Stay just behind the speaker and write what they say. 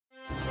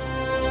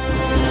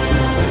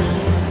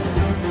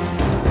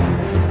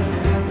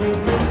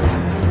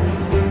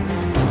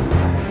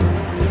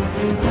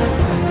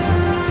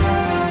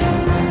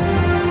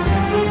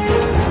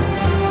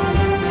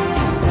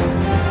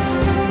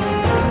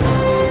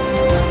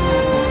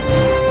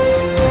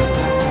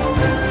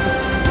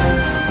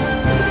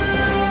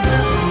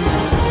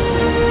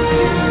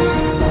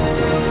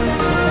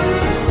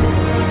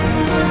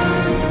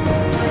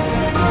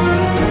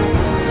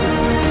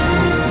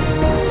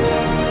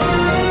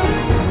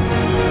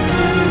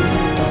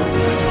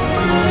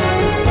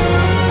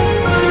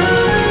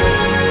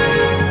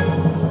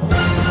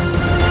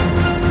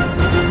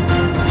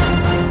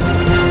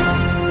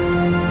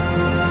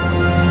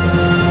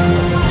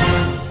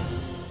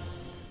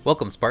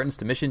Spartans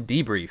to Mission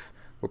Debrief.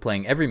 We're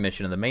playing every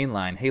mission of the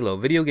mainline Halo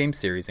video game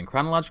series in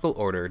chronological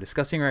order,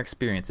 discussing our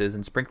experiences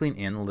and sprinkling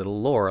in a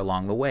little lore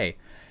along the way.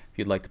 If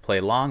you'd like to play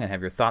along and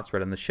have your thoughts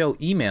read on the show,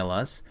 email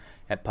us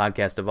at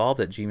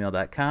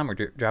podcastevolved@gmail.com or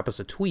drop us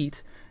a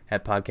tweet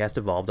at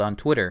podcastevolved on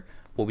Twitter.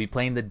 We'll be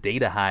playing the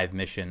Data Hive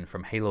mission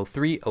from Halo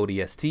 3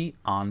 ODST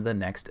on the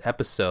next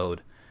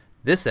episode.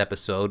 This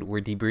episode, we're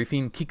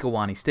debriefing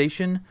Kikowani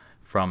Station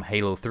from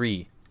Halo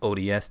 3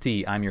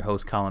 ODST. I'm your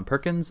host, Colin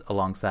Perkins,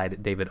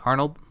 alongside David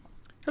Arnold.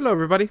 Hello,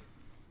 everybody.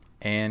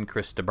 And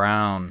Krista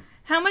Brown.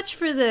 How much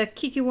for the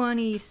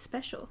Kikowani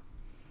special?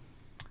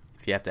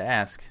 If you have to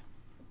ask,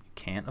 you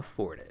can't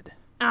afford it.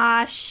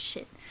 Ah,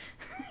 shit.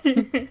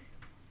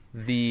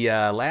 The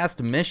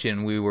last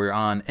mission, we were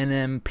on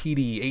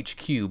NMPD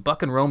HQ.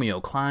 Buck and Romeo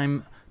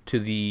climb to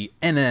the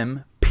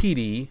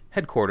NMPD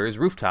headquarters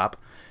rooftop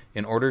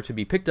in order to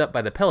be picked up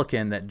by the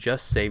Pelican that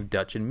just saved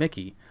Dutch and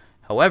Mickey.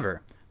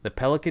 However, the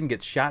Pelican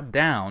gets shot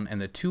down, and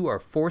the two are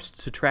forced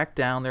to track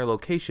down their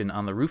location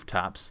on the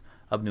rooftops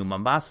of New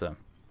Mombasa.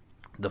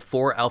 The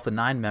 4 Alpha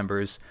 9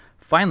 members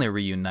finally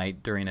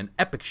reunite during an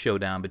epic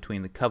showdown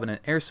between the Covenant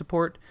air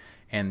support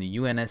and the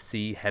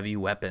UNSC heavy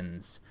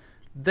weapons.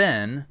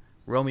 Then,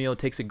 Romeo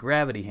takes a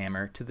gravity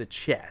hammer to the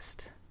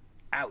chest.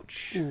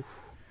 Ouch. Oof.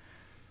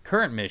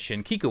 Current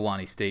mission,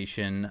 Kikowani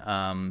Station.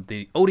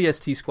 The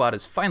ODST squad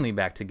is finally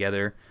back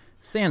together,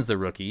 sans the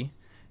rookie,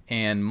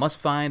 and must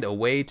find a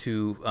way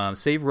to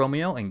save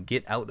Romeo and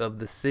get out of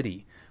the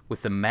city.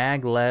 With the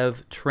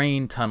Maglev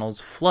train tunnels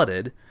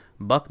flooded,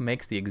 Buck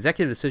makes the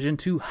executive decision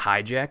to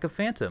hijack a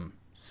Phantom.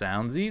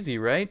 Sounds easy,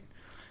 right?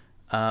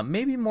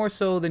 Maybe more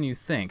so than you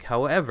think.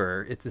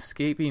 However, it's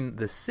escaping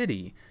the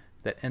city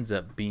that ends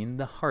up being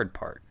the hard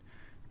part.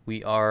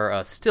 We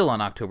are still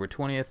on October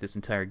 20th. This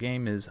entire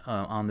game is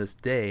on this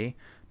day,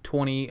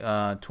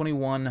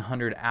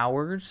 2100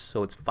 hours,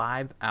 so it's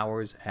 5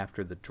 hours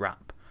after the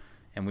drop.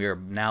 And we are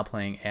now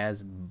playing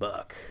as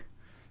Buck,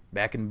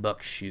 back in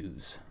Buck's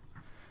shoes.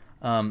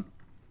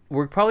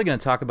 We're probably going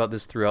to talk about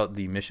this throughout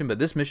the mission, but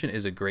this mission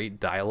is a great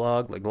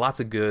dialogue, like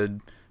lots of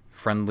good,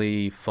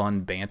 friendly,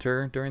 fun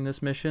banter during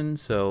this mission.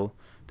 So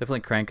definitely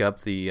crank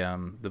up the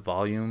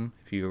volume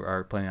if you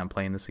are planning on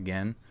playing this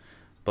again.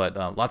 But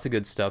lots of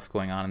good stuff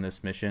going on in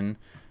this mission,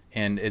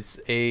 and it's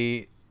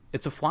a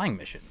flying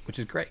mission, which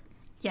is great.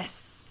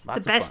 Yes,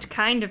 lots the best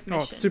kind of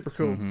mission. Oh, super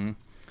cool. Mm-hmm.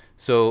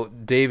 So,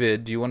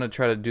 David, do you want to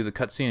try to do the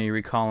cutscene? Are you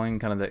recalling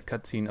kind of that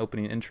cutscene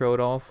opening intro at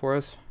all for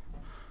us?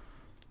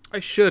 I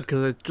should,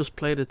 because I just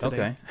played it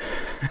today.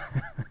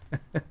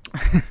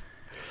 Okay.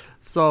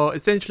 So,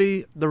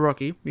 essentially, the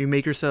rookie, you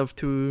make yourself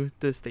to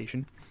the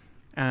station,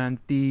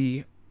 and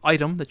the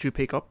item that you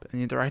pick up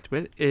and interact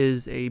with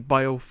is a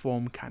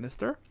biofoam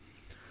canister.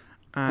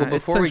 Well,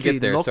 before we get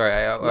there, sorry,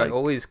 I like,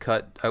 always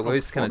kind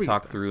of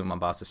talk there. through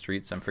Mombasa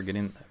Streets. I'm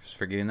forgetting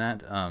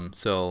that.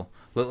 So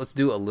let's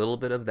do a little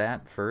bit of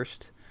that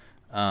first.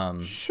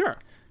 Sure.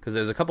 Because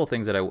there's a couple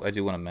things that I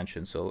do want to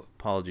mention, so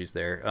apologies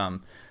there.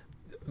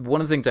 One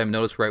of the things I've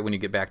noticed right when you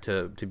get back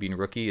to being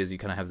rookie is you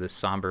kind of have this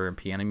somber and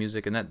piano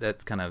music, and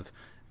that kind of,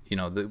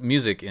 the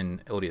music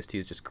in ODST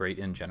is just great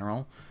in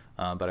general,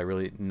 but I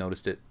really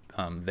noticed it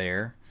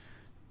there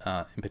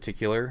in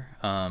particular.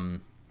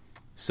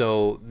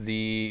 So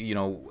we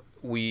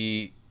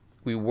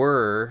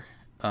were,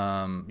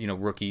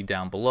 rookie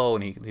down below,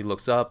 and he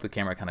looks up. The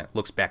camera kind of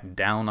looks back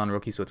down on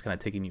rookie, so it's kind of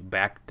taking you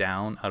back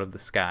down out of the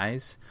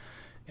skies.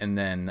 And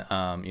then,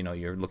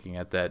 you're looking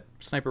at that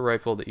sniper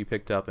rifle that you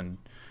picked up, and,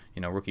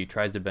 rookie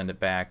tries to bend it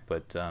back,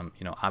 but,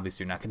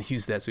 obviously you're not going to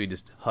use that, so he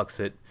just hucks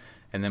it.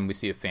 And then we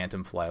see a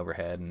Phantom fly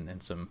overhead,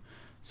 and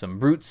some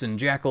brutes and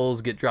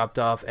jackals get dropped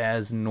off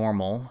as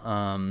normal.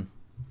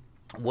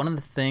 One of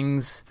the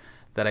things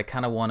that I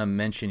kind of want to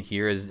mention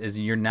here is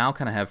you're now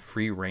kind of have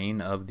free reign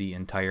of the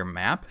entire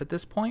map at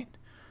this point.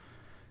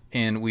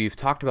 And we've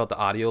talked about the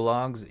audio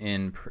logs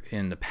in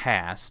the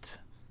past.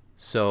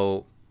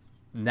 So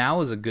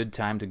now is a good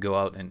time to go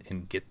out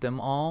and get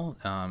them all,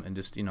 and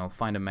just,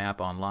 find a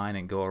map online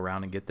and go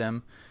around and get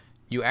them.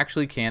 You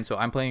actually can. So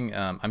I'm doing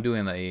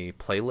a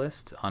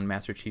playlist on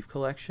Master Chief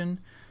Collection,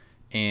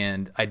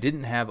 and I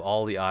didn't have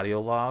all the audio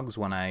logs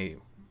when I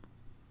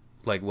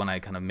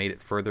kind of made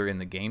it further in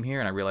the game here,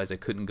 and I realized I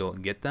couldn't go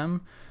and get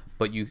them.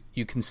 But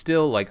you can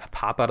still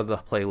pop out of the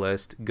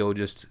playlist, go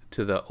just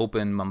to the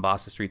open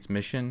Mombasa Streets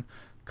mission,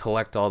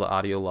 collect all the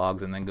audio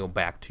logs, and then go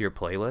back to your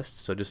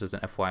playlist. So just as an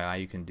FYI,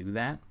 you can do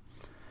that.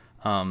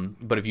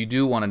 But if you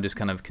do want to just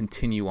kind of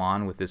continue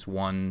on with this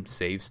one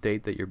save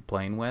state that you're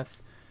playing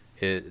with,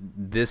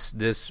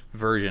 this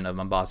version of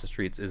Mombasa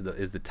Streets is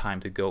the time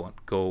to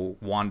go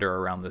wander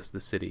around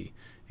the city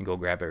and go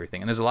grab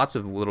everything. And there's lots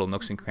of little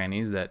nooks and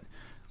crannies that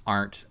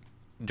aren't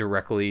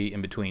directly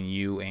in between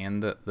you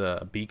and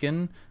the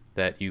beacon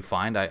that you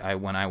find. I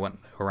when I went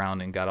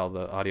around and got all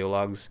the audio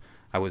logs,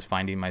 I was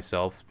finding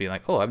myself being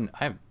like, oh,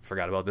 I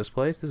forgot about this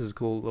place. This is a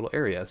cool little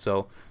area.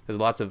 So there's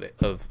lots of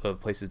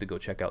places to go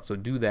check out. So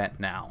do that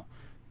now.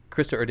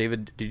 Krista or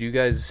David, have you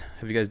guys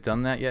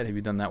done that yet? Have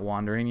you done that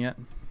wandering yet?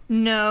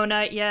 No,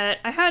 not yet.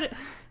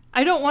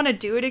 I don't want to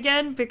do it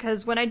again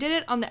because when I did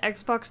it on the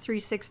Xbox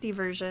 360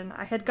 version,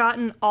 I had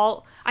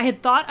thought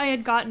I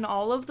had gotten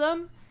all of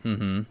them,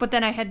 but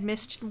then I had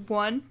missed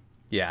one.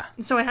 Yeah.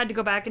 So I had to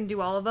go back and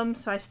do all of them.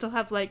 So I still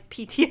have like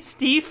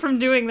PTSD from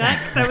doing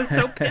that because I was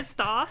so pissed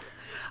off.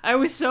 I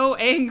was so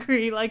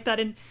angry like that.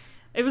 And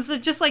it was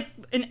just like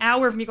an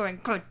hour of me going,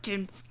 God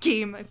damn this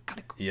game. I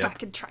gotta go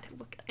back and try to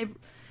look at it.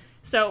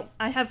 So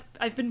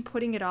I've been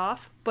putting it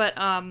off, but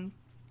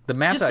the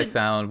map I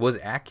found was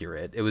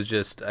accurate. It was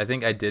just, I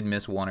think I did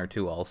miss one or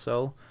two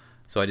also.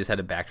 So I just had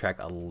to backtrack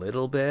a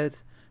little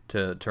bit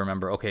to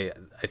remember, okay,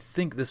 I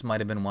think this might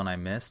have been one I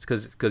missed.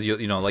 Because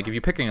you know, like if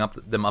you're picking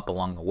them up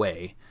along the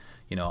way,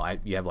 you know,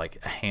 you have like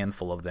a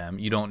handful of them.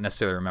 You don't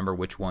necessarily remember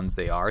which ones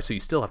they are. So you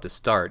still have to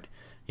start,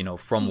 you know,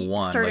 from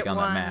one, like on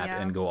that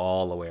map and go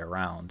all the way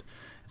around.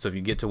 So if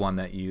you get to one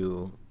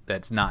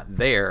that's not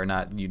there,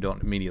 you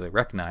don't immediately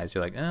recognize,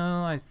 you're like,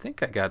 oh, I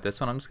think I got this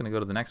one. I'm just going to go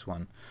to the next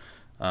one.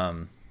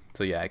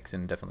 So yeah, it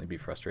can definitely be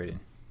frustrating.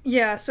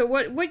 Yeah, so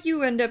what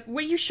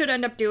you should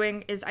end up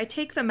doing is I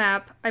take the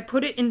map, I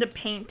put it into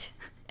Paint,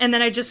 and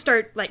then I just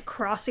start like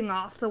crossing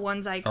off the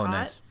ones I got. Oh,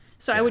 nice.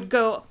 So I would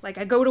go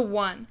I go to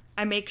 1.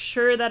 I make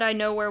sure that I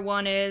know where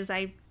 1 is.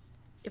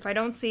 If I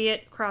don't see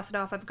it, cross it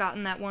off. I've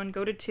gotten that one.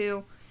 Go to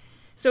 2.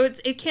 So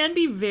it can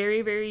be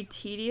very, very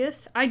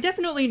tedious. I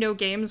definitely know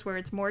games where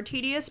it's more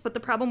tedious, but the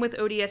problem with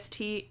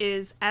ODST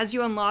is as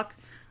you unlock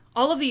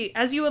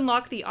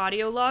the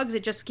audio logs,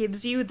 it just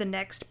gives you the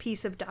next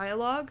piece of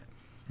dialogue.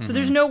 So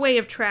there's no way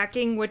of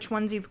tracking which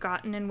ones you've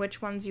gotten and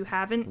which ones you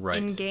haven't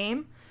in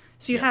game.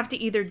 So you have to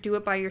either do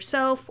it by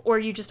yourself or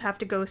you just have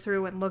to go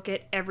through and look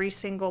at every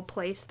single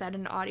place that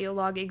an audio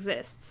log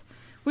exists,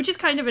 which is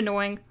kind of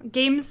annoying.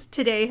 Games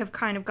today have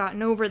kind of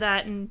gotten over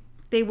that, and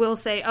they will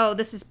say, oh,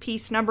 this is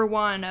piece number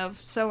 1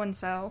 of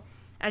so-and-so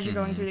as you're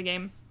going through the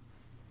game.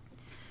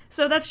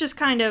 So that's just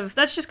kind of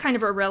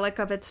a relic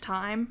of its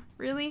time,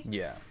 really.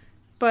 Yeah.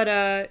 But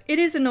it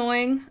is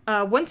annoying.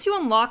 Once you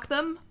unlock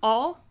them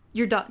all,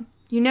 you're done.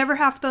 You never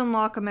have to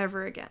unlock them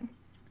ever again.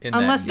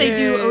 Unless they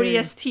do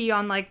ODST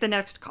on like the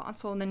next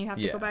console, and then you have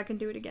to go back and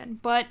do it again.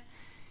 But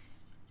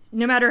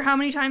no matter how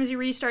many times you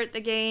restart the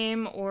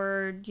game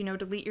or, you know,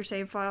 delete your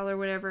save file or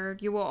whatever,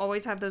 you will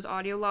always have those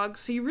audio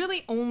logs. So you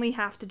really only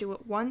have to do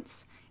it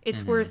once.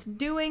 It's worth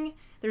doing.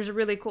 There's a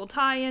really cool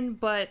tie-in,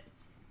 but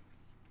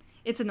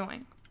it's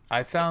annoying.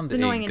 I found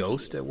a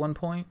ghost at one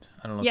point.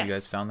 I don't know if you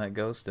guys found that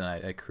ghost, and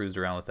I cruised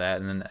around with that,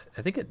 and then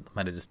I think it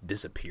might have just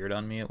disappeared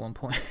on me at one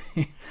point.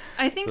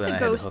 I think the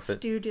ghosts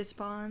do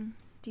despawn.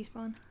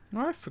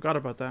 No, I forgot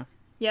about that.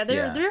 Yeah,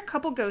 there are a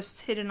couple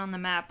ghosts hidden on the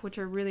map, which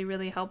are really,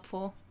 really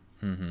helpful.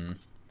 Mm-hmm.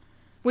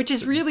 Which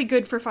is really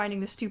good for finding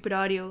the stupid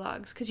audio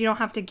logs, because you don't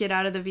have to get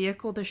out of the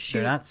vehicle to shoot.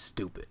 They're not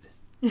stupid.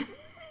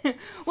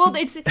 Well,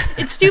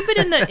 it's stupid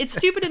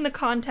in the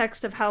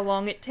context of how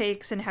long it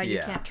takes and how you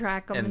can't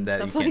track them and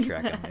stuff like that. You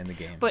can't track them in the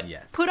game. But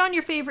put on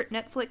your favorite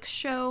Netflix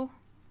show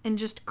and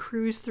just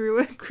cruise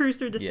through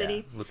the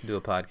city. Listen to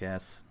a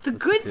podcast. The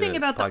good thing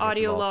about the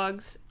audio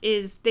logs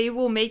is they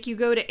will make you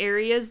go to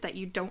areas that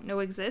you don't know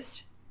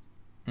exist.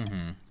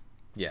 Mm-hmm.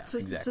 Yeah,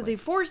 exactly. So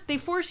they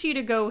force you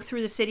to go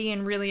through the city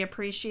and really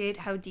appreciate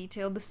how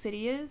detailed the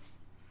city is.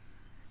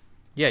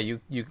 Yeah,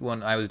 you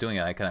when I was doing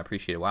it, I kind of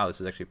appreciated, wow,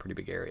 this is actually a pretty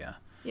big area.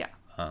 Yeah.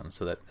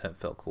 So that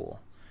felt cool.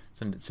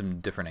 Some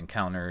different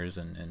encounters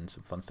and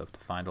some fun stuff to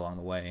find along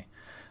the way.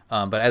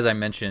 But as I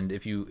mentioned,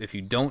 if you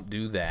don't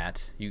do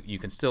that, you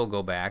can still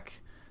go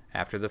back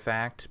after the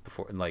fact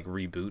before like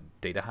reboot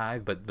Data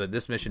Hive. But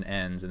this mission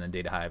ends and then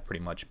Data Hive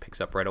pretty much picks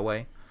up right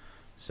away.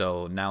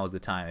 So now is the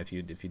time if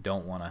you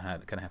don't want to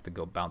kind of have to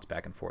go bounce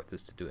back and forth,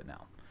 is to do it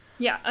now.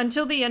 Yeah,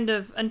 until the end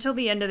of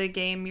the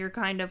game, you're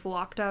kind of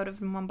locked out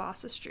of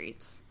Mombasa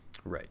streets.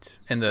 Right,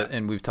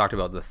 and we've talked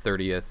about the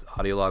 30th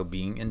audio log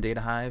being in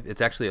Data Hive.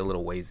 It's actually a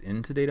little ways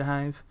into Data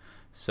Hive,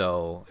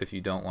 so if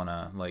you don't want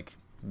to like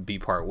be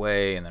part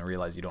way and then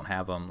realize you don't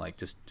have them, like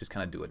just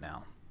kind of do it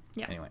now.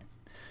 Yeah. Anyway,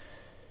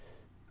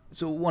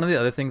 so one of the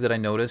other things that I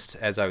noticed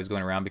as I was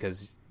going around,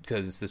 because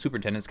the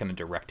superintendent's kind of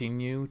directing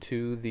you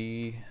to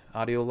the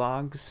audio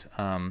logs.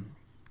 And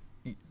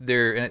we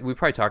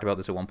probably talked about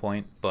this at one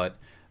point, but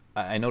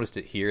I noticed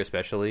it here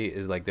especially,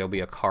 is like there'll be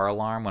a car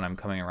alarm when I'm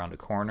coming around a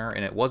corner,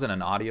 and it wasn't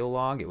an audio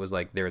log. It was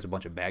like there was a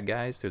bunch of bad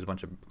guys. There's a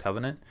bunch of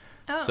Covenant.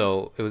 Oh.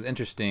 So it was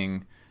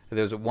interesting.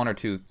 There was 1 or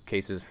 2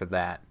 cases for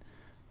that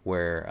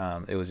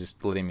where it was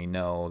just letting me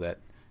know that,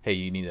 hey,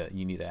 you need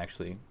to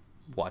actually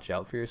watch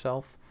out for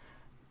yourself.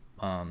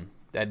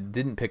 I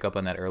didn't pick up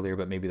on that earlier,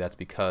 but maybe that's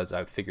because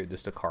I figured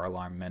just a car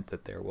alarm meant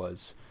that there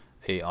was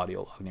a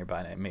audio log nearby,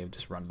 and I may have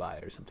just run by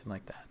it or something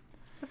like that.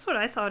 That's what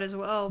I thought as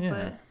well, Yeah.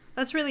 but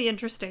that's really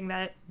interesting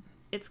that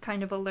it's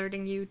kind of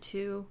alerting you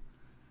to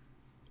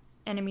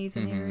enemies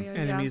in the area.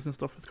 Enemies and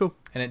stuff. It's cool.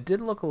 And it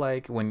did look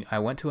like when I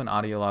went to an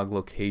audio log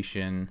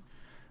location,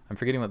 I'm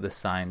forgetting what the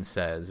sign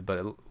says,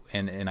 but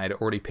and I'd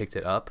already picked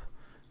it up.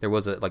 There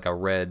was a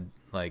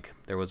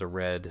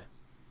red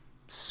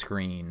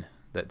screen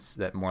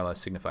that more or less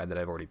signified that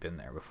I've already been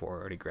there before,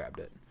 already grabbed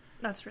it.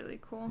 That's really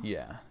cool.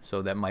 Yeah,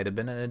 so that might have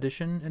been an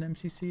addition in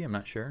MCC. I'm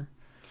not sure.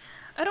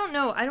 I don't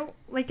know. I don't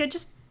like.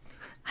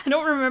 I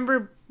don't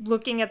remember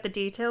looking at the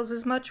details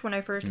as much when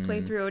I first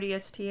played through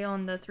ODST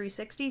on the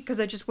 360 because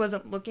I just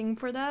wasn't looking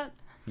for that.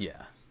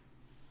 Yeah.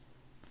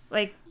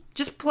 Like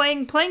just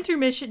playing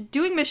through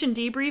doing mission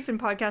debrief in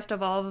Podcast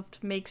Evolved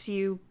makes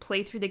you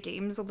play through the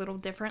games a little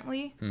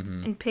differently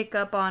and pick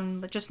up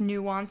on just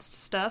nuanced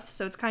stuff.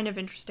 So it's kind of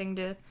interesting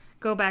to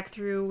go back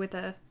through with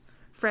a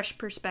fresh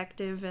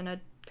perspective and a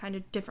kind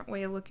of different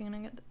way of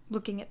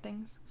looking at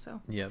things.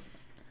 So. Yep.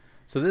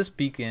 So this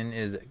beacon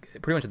is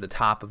pretty much at the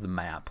top of the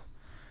map,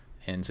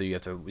 and so you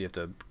have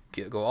to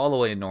go all the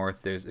way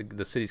north.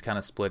 The city's kind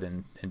of split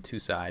in two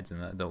sides,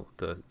 and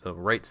the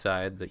right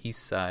side, the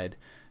east side,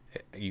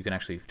 you can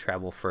actually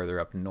travel further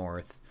up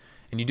north,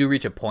 and you do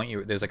reach a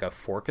point. There's like a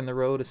fork in the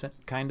road,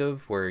 kind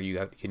of, where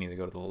you can either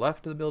go to the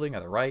left of the building or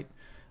the right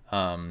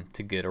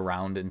to get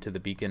around into the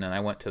beacon. And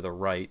I went to the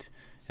right,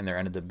 and there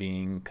ended up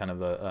being kind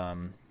of a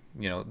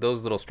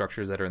those little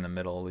structures that are in the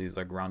middle, these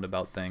like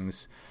roundabout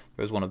things.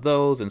 There was one of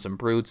those and some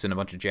brutes and a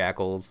bunch of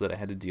jackals that I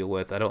had to deal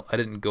with. I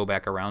didn't go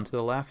back around to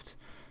the left,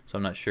 so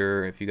I'm not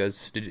sure if did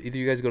either of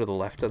you guys go to the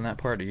left on that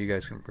part? Are you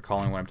guys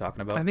recalling what I'm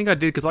talking about? I think I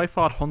did because I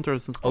fought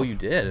hunters and stuff. Oh, you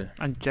did?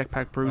 And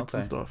jetpack brutes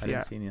and stuff. I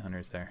didn't see any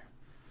hunters there.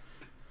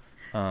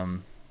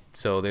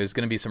 So there's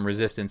going to be some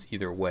resistance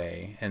either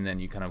way, and then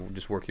you kind of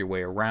just work your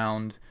way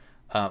around.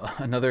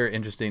 Another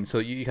interesting, so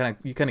you kind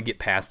of get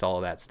past all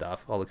of that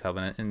stuff, all the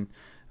Covenant, and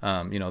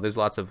there's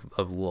lots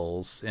of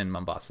lulls in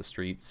Mombasa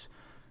streets.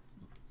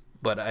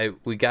 But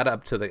we got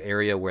up to the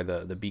area where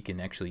the beacon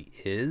actually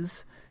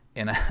is,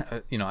 and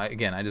I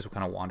just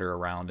kind of wander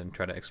around and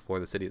try to explore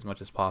the city as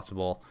much as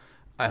possible.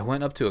 I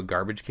went up to a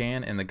garbage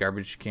can, and the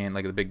garbage can,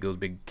 like those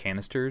big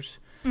canisters,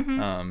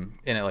 and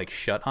it like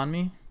shut on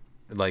me,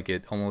 like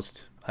it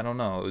almost, I don't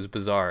know, it was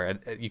bizarre.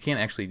 You can't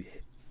actually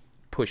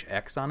push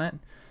X on it,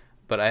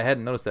 but I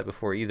hadn't noticed that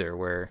before either,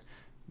 where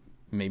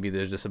maybe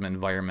there's just some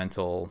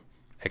environmental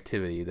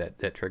activity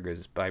that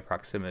triggers by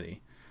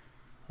proximity.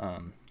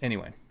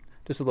 Anyway,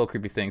 just a little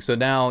creepy thing. So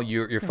now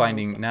you're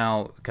finding,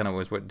 now kind of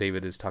was what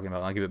David is talking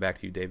about. I'll give it back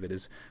to you, David,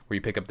 is where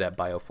you pick up that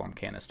bioform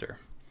canister.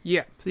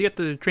 Yeah, so you get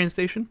to the train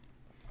station,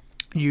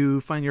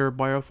 you find your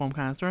bioform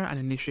canister and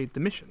initiate the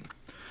mission.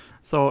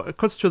 So it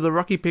cuts to the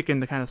Rocky picking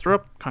the canister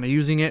up, kind of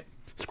using it,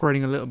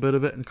 squirting a little bit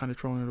of it and kind of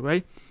throwing it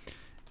away.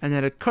 And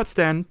then it cuts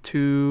down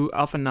to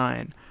Alpha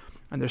 9,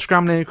 and they're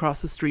scrambling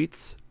across the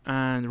streets,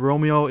 and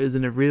Romeo is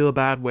in a real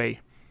bad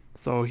way.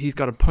 So he's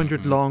got a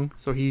punctured lung,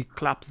 so he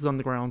collapses on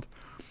the ground.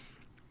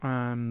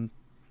 There's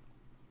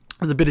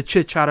a bit of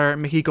chit chatter.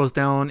 Mickey goes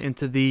down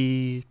into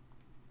the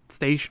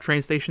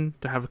train station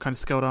to have a kind of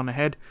scout on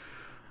ahead,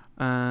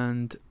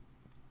 and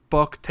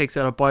Buck takes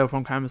out a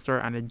bioform canister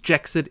and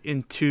injects it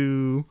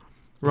into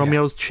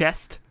Romeo's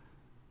chest.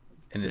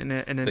 And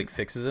it like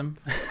fixes him.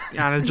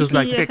 And it just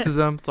like fixes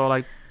him. So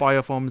like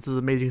bioforms is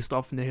amazing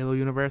stuff in the Halo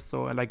universe.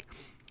 So it like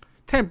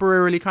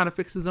temporarily kind of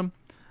fixes him.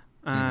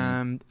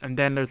 And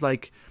then there's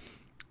like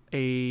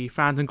a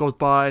phantom goes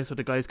by, so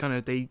the guys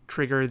they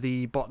trigger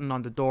the button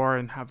on the door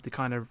and have the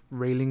kind of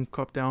railing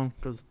cut down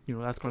because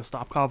that's going to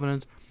stop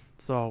Covenant.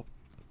 So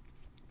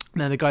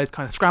then the guys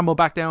kind of scramble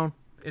back down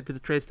into the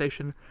trade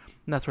station,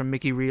 and that's where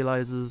Mickey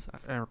realizes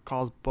or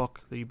calls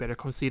Buck that you better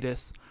come see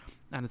this,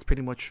 and it's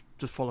pretty much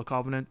just full of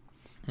Covenant.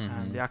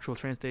 And the actual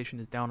train station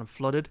is down and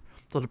flooded.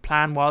 So the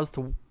plan was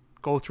to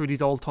go through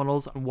these old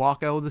tunnels and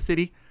walk out of the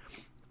city,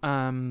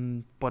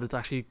 but it's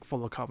actually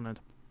full of Covenant,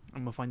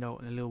 and we'll find out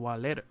in a little while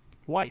later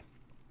why.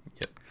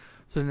 Yep.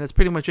 So then that's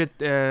pretty much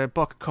it.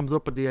 Buck comes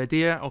up with the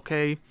idea,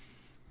 okay,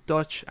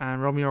 Dutch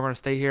and Romeo are going to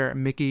stay here,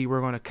 and Mickey,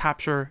 we're going to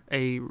capture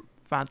a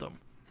Phantom.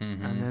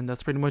 And then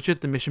that's pretty much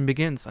it. The mission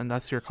begins, and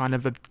that's your kind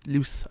of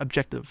loose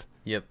objective.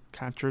 Yep.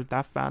 Capture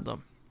that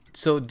Phantom.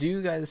 So do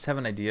you guys have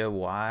an idea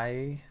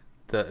why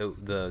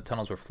the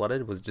tunnels were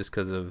flooded? Was it just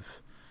because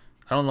of,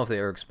 I don't know if they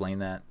ever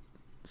explained that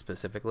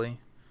specifically.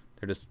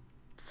 They're just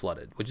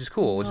flooded, which is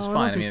cool, which is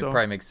fine. I mean, it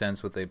probably makes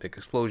sense with a big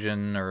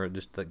explosion or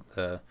just like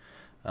the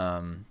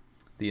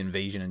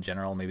invasion in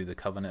general. Maybe the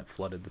Covenant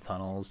flooded the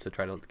tunnels to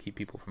try to keep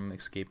people from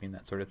escaping,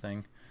 that sort of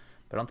thing.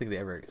 But I don't think they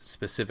ever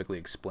specifically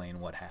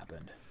explain what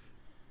happened.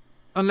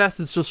 Unless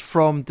it's just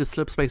from the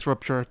slip space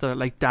rupture that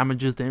like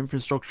damages the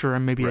infrastructure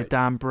and maybe a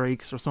dam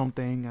breaks or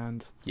something,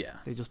 and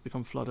they just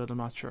become flooded. I'm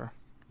not sure.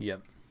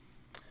 Yep.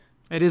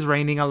 It is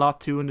raining a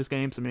lot too in this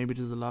game, so maybe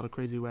there's a lot of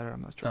crazy weather.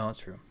 I'm not sure. Oh, that's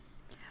true.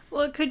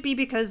 Well, it could be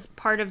because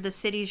part of the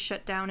city's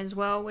shut down as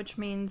well, which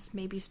means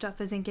maybe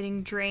stuff isn't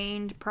getting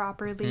drained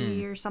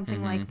properly or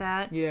something like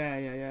that. Yeah.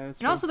 And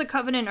true. Also the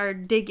Covenant are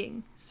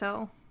digging,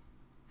 so...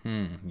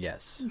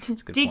 Yes.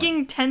 That's a good digging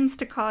point. tends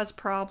to cause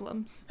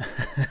problems.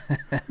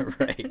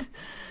 Right.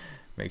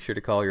 Make sure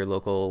to call your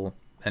local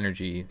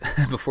energy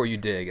before you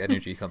dig,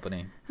 energy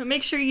company.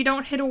 Make sure you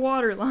don't hit a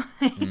water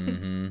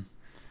line.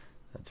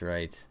 That's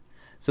right.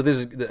 So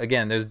there's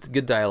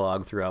good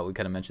dialogue throughout. We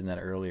kind of mentioned that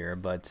earlier,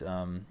 but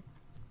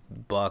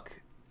Buck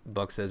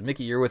says,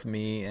 Mickey, you're with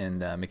me, and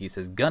Mickey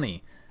says,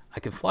 Gunny, I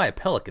can fly a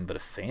Pelican, but a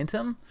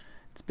Phantom?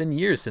 It's been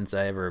years since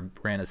I ever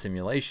ran a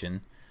simulation.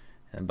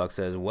 And Buck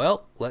says,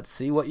 well, let's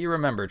see what you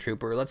remember,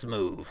 Trooper. Let's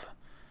move.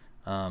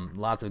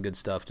 Lots of good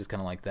stuff, just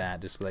kind of like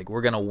that. Just like,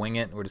 we're going to wing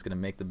it. We're just going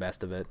to make the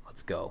best of it.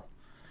 Let's go.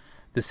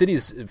 The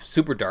city's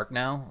super dark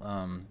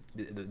now.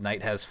 The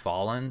night has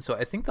fallen. So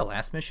I think the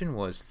last mission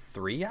was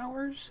 3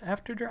 hours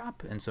after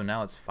drop. And so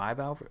now it's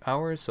 5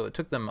 hours. So it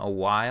took them a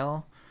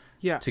while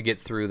to get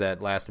through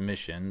that last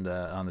mission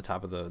on the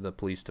top of the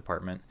police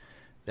department.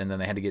 And then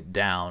they had to get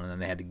down, and then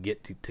they had to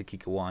get to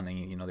Kikkowan,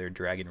 and they were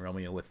dragging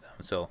Romeo with them.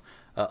 So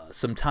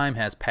some time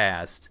has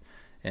passed,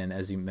 and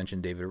as you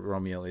mentioned, David,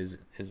 Romeo is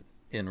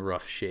in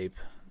rough shape,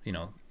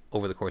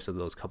 over the course of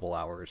those couple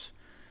hours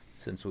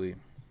since we...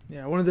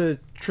 Yeah, one of the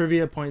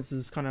trivia points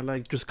is kind of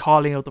like just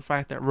calling out the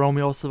fact that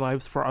Romeo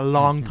survives for a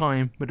long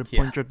time with a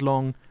punctured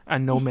lung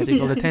and no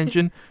medical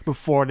attention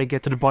before they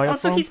get to the biofilm.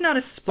 Also, he's not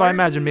a Spartan. So I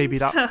imagine maybe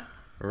that...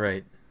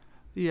 Right.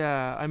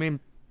 Yeah, I mean,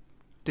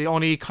 the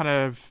only kind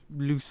of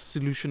loose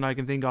solution I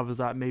can think of is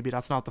that maybe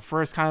that's not the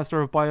first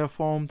canister of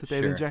biofoam that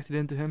they've injected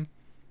into him,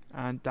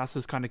 and that's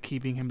just kind of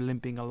keeping him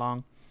limping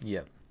along.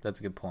 Yep, that's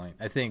a good point.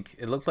 I think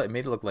it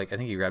made it look like I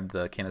think he grabbed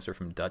the canister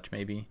from Dutch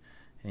maybe,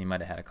 and he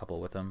might have had a couple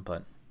with him,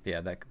 but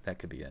yeah, that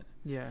could be it.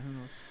 Yeah, who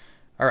knows?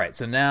 All right,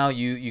 so now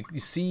you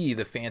see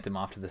the Phantom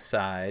off to the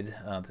side,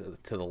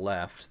 to the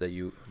left that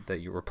you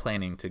were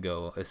planning to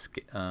go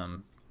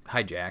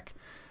hijack.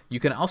 You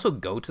can also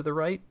go to the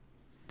right.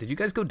 Did you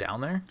guys go down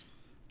there?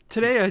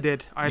 Today I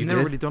did. I've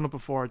never really done it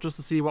before, just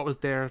to see what was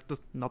there.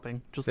 Just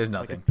nothing. Just there's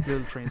like nothing. A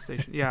little train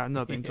station. Yeah,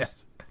 nothing.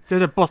 Just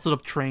there's a busted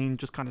up train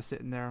just kind of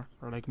sitting there,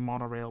 or like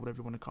monorail, whatever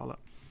you want to call it.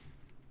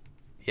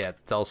 Yeah,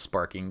 it's all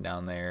sparking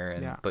down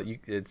there, but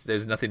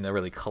there's nothing to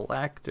really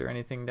collect or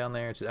anything down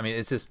there.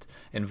 It's just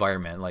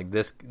environment. Like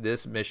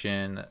this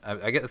mission,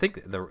 I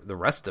think the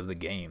rest of the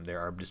game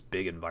there are just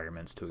big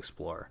environments to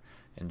explore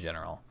in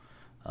general.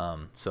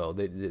 So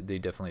they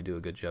definitely do a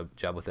good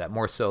job with that,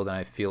 more so than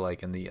I feel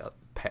like in the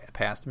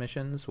past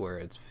missions where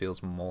it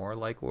feels more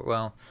like,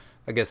 well,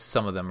 I guess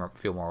some of them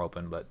feel more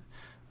open, but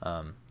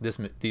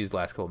these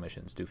last couple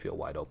missions do feel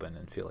wide open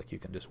and feel like you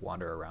can just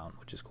wander around,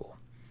 which is cool.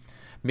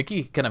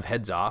 Mickey kind of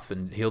heads off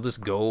and he'll just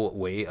go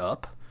way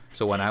up.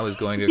 So when I was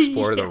going to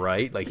explore to the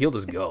right, like he'll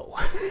just go.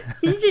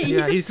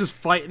 He's just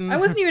fighting. I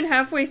wasn't even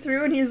halfway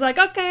through, and he's like,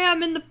 "Okay,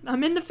 I'm in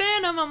the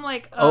Phantom." I'm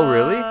like, "Oh,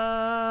 really?"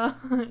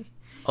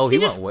 Oh, he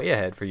went way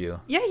ahead for you.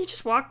 Yeah, he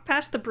just walked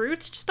past the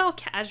brutes, just all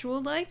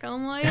casual like.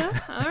 I'm like,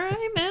 all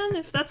right, man,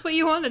 if that's what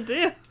you want to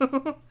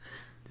do.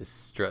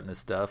 Just strutting his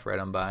stuff right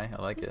on by.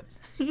 I like it.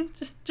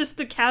 just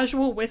the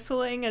casual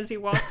whistling as he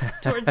walks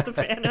towards the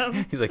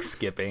Phantom. He's like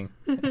skipping.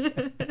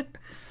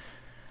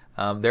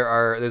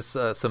 There's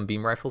some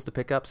beam rifles to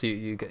pick up, so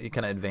you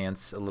kind of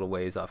advance a little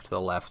ways off to the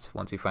left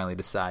once you finally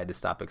decide to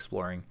stop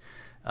exploring.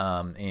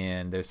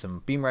 And there's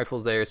some beam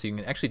rifles there, so you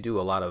can actually do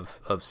a lot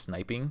of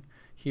sniping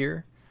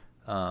here.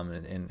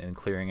 And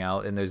clearing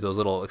out, and there's those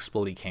little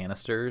explodey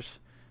canisters.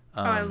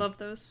 I love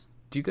those.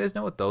 Do you guys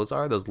know what those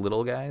are? Those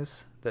little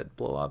guys that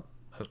blow up?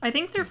 I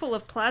think they're full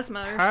of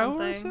plasma or Power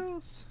something.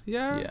 Cells?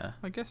 Yeah,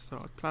 I guess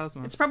so.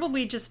 Plasma. It's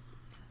probably just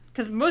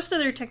because most of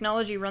their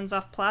technology runs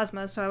off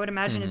plasma, so I would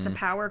imagine it's a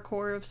power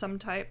core of some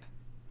type.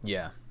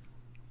 Yeah.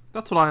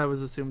 That's what I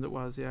always assumed it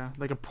was,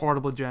 like a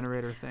portable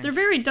generator thing. They're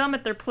very dumb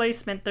at their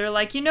placement. They're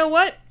like, you know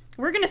what?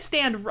 We're going to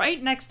stand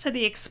right next to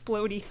the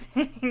explodey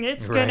thing.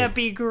 It's going to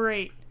be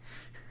great.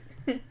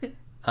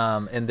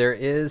 And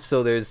there's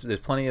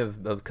plenty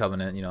of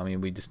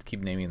Covenant, we just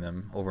keep naming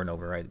them over and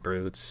over, right?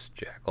 Brutes,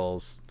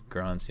 Jackals,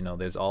 Grunts,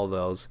 there's all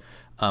those.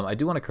 I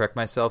do want to correct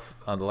myself.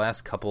 The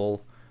last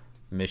couple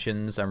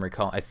missions I'm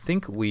recalling, I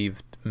think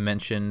we've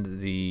mentioned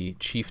the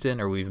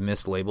Chieftain, or we've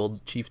mislabeled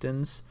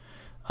Chieftains.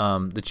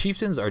 The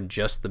Chieftains are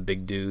just the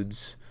big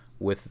dudes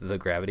with the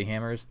gravity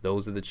hammers.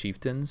 Those are the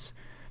Chieftains.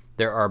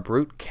 There are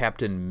Brute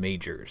Captain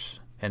Majors,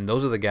 and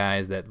those are the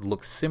guys that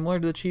look similar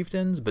to the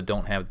Chieftains but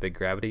don't have the big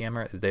gravity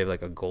hammer. They have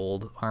like a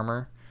gold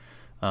armor,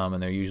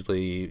 and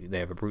they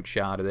have a brute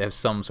shot, or they have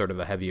some sort of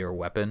a heavier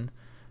weapon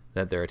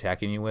that they're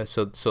attacking you with.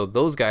 So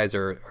those guys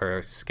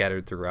are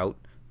scattered throughout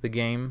the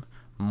game,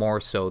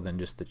 more so than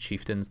just the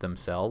Chieftains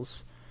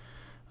themselves.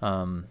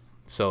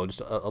 So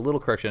just a little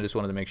correction. I just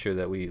wanted to make sure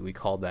that we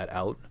called that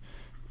out,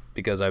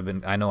 because I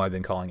know I've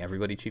been calling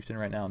everybody Chieftain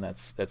right now, and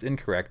that's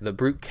incorrect. The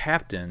Brute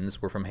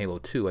Captains were from Halo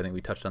 2. I think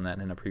we touched on that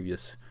in a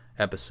previous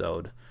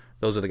episode.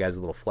 Those are the guys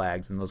with little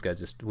flags, and those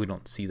guys we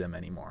don't see them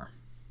anymore.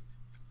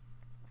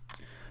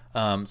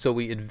 So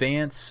we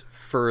advance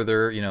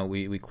further.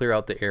 We clear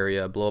out the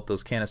area, blow up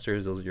those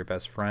canisters. Those are your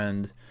best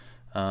friend.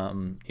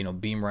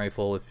 Beam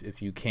rifle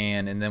if you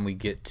can, and then we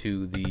get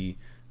to the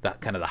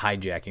kind of the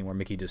hijacking where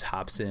Mickey just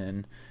hops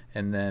in,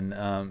 and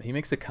then he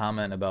makes a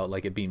comment about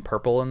like it being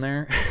purple in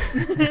there,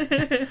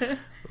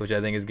 which I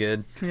think is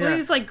good. Yeah. Well,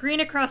 he's like green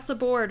across the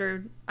board,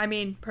 or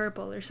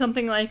purple or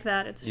something like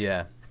that.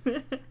 Yeah.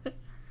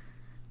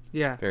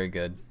 Yeah. Very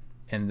good.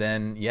 And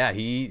then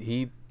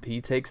he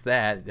takes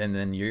that, and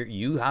then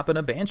you hop in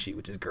a Banshee,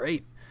 which is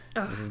great.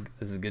 This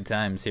is good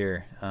times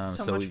here.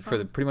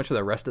 Pretty much for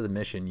the rest of the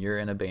mission, you're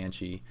in a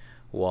Banshee,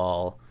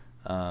 while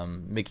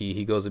Mickey,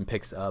 he goes and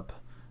picks up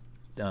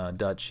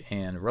Dutch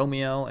and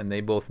Romeo, and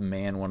they both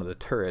man one of the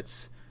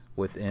turrets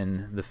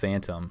within the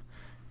Phantom.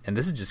 and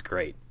this is just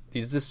great.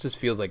 This just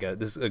feels like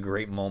this is a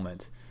great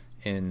moment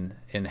in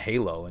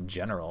Halo in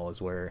general,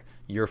 is where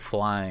you're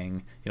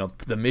flying.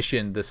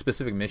 The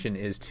specific mission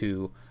is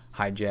to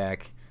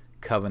hijack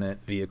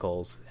Covenant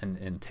vehicles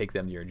and take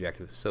them to your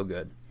objective. It's so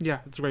good. Yeah,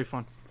 it's great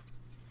fun.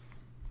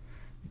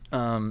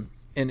 And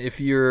if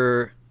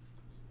you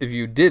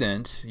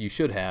didn't, you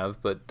should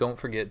have, but don't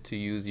forget to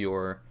use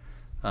your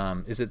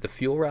is it the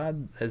fuel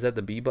rod? Is that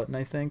the B button,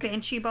 I think?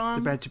 Banshee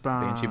bomb. The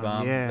Banshee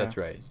bomb. Yeah. That's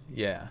right.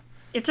 Yeah.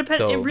 It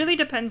depends. It really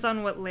depends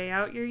on what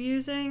layout you're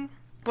using,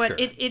 but Sure.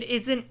 it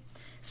isn't.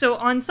 So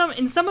in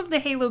some of the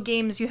Halo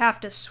games, you have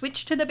to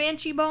switch to the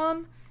Banshee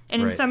bomb,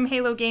 and in Right. some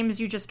Halo games,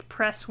 you just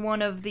press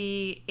one of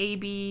the A,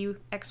 B,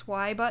 X,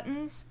 Y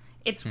buttons.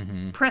 It's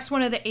press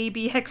one of the A,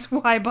 B, X,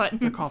 Y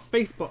buttons. They're called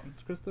face buttons,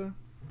 Krista.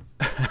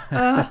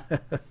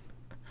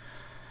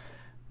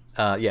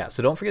 Yeah,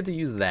 so don't forget to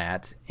use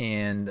that.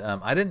 And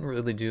I didn't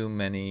really do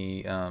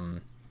many, I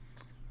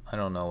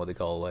don't know what they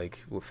call,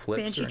 like,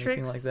 flips Banshee or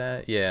anything tricks? like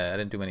that. Yeah, I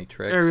didn't do many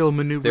tricks. Aerial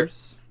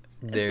maneuvers.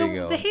 There you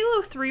go. The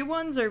Halo 3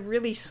 ones are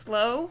really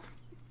slow.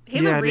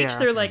 Halo Yeah, they Reach, are.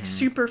 they're like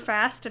super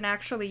fast and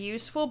actually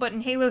useful, but in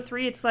Halo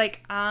 3, it's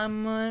like,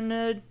 I'm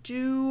gonna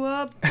do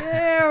a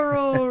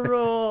barrel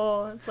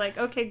roll. It's like,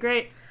 okay,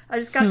 great. I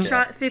just got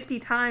shot 50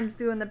 times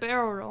doing the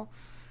barrel roll.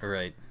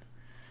 Right.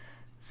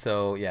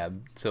 So, yeah,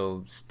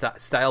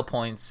 style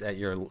points at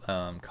your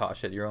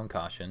caution, at your own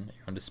caution,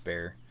 your own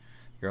despair,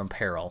 your own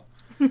peril.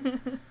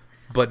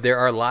 But there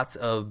are lots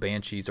of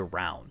Banshees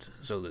around,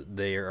 so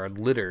they are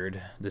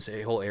littered. This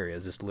whole area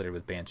is just littered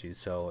with Banshees.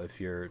 So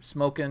if you're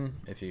smoking,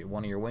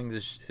 one of your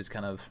wings is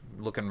kind of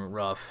looking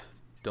rough,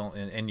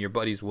 and your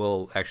buddies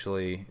will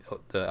actually,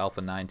 the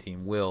Alpha 9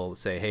 team will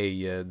say, hey,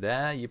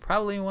 you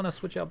probably want to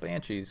switch out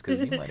Banshees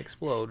because you might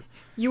explode.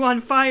 You on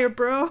fire,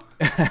 bro?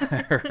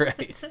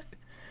 Right.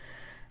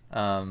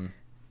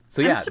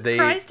 So yeah, I'm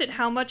surprised at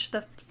how much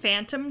the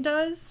Phantom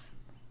does.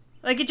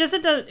 Like it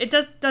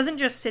doesn't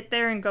just sit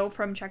there and go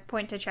from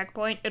checkpoint to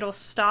checkpoint. It'll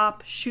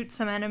stop, shoot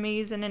some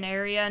enemies in an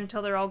area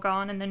until they're all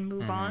gone, and then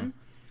move on.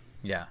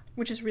 Yeah.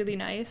 Which is really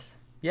nice.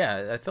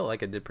 Yeah, I felt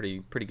like it did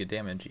pretty good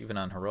damage even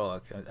on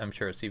heroic. I'm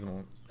sure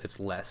it's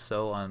less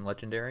so on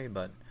legendary,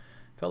 but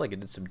I felt like it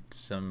did some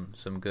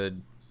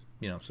good,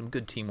 some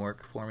good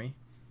teamwork for me.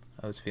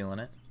 I was feeling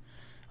it.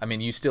 I mean,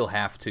 you still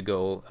have to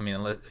go. I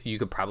mean, you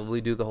could probably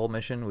do the whole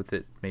mission with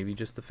it, maybe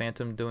just the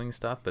Phantom doing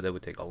stuff, but that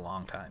would take a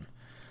long time.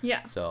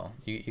 Yeah. So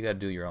you got to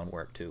do your own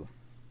work too.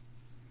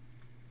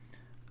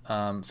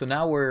 So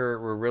now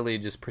we're really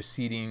just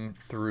proceeding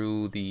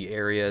through the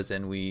areas,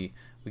 and we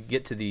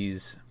get to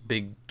these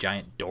big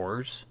giant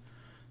doors.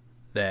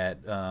 That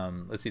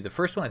let's see, the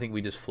first one I think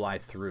we just fly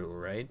through,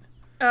 right?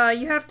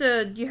 You have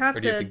to. Or do you have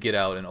to get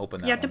out and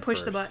open that? You have to one push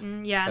the first?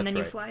 button, yeah, and That's then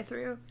you right. fly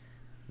through.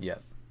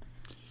 Yep.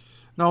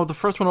 No, the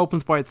first one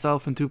opens by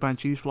itself, and two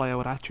Banshees fly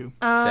out at you.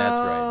 That's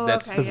right.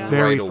 That's okay, the yeah.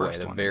 very right away.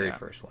 first The one, very yeah.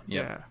 first one.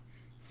 Yep. Yeah.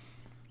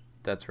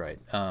 That's right.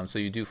 So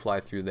you do fly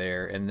through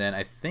there, and then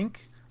I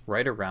think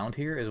right around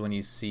here is when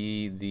you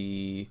see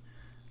the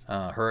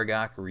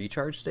Huragok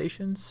recharge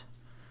stations.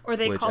 Or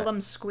they Which call I- them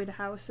squid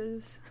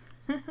houses.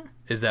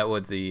 Is that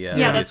what the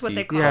Yeah, that's what ODST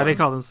they call Yeah, they them.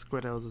 call them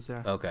squid houses.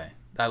 Yeah. Okay,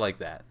 I like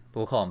that.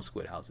 We'll call them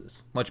squid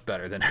houses. Much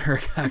better than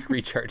Huragok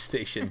recharge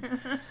station.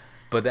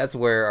 But that's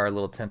where our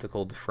little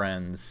tentacled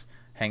friends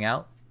hang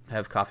out,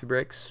 have coffee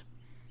breaks,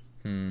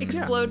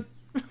 Explode.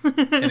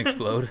 and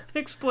explode.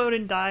 Explode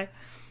and die.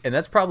 And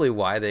that's probably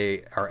why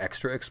they are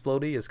extra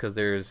explodey, is because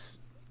there's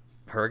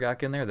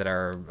Huragok in there that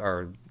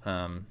are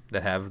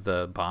that have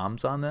the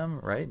bombs on them,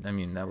 right? I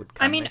mean, that would.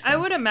 I mean, make I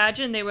sense. would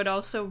imagine they would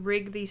also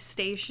rig these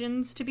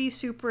stations to be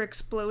super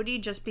explodey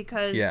just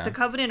because Yeah. the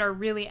Covenant are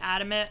really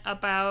adamant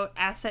about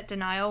asset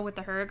denial with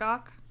the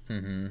Huragok.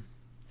 Mm-hmm.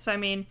 So, I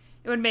mean,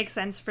 it would make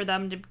sense for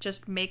them to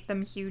just make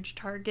them huge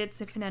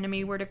targets. If an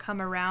enemy were to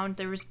come around,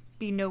 there would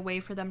be no way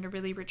for them to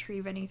really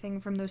retrieve anything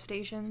from those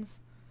stations.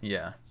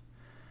 Yeah.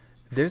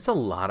 There's a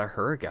lot of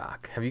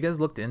Huragok. Have you guys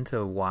looked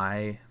into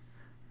why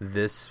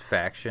this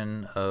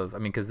faction of... I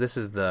mean, because this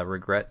is the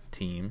Regret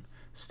team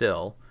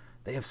still.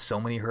 They have so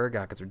many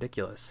Huragok, it's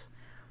ridiculous.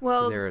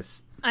 Well,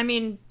 There's... I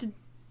mean,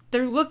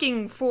 they're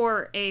looking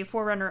for a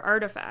Forerunner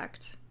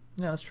artifact.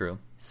 Yeah, that's true.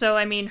 So,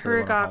 I mean, So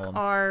they wanna haul Huragok 'em.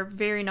 are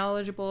very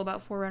knowledgeable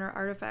about Forerunner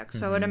artifacts.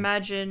 So I would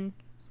imagine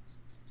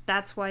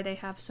that's why they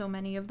have so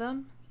many of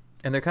them.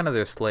 And they're kind of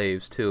their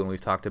slaves, too. And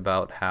we've talked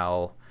about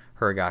how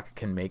Huragok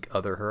can make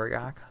other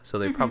Huragok. So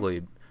they've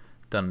probably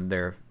done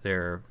their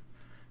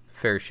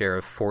fair share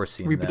of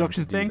forcing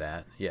Reproduction them to do thing?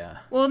 that. Yeah.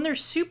 Well, and they're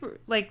super,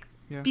 like,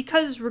 Yeah.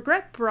 because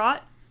Regret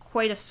brought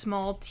quite a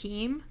small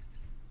team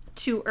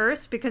to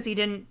Earth because he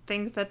didn't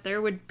think that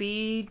there would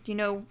be,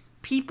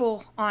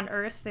 people on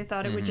Earth. They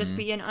thought it would just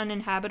be an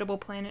uninhabitable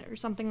planet or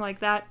something like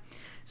that.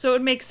 So it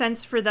would make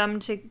sense for them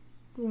to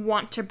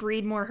want to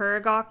breed more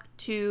Huragok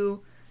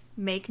to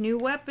make new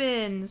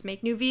weapons,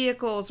 make new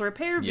vehicles,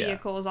 repair Yeah.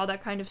 vehicles, all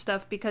that kind of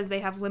stuff because they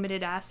have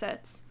limited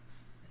assets.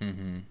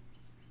 Mm-hmm.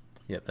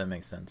 Yep, that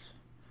makes sense.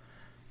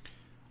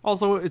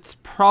 Also, it's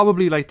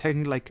probably like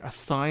taking like a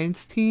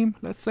science team,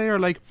 let's say, or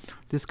like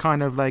this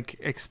kind of like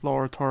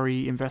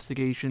exploratory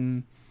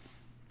investigation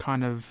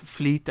kind of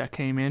fleet that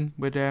came in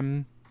with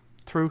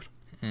Truth.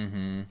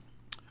 Mm-hmm.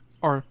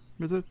 Or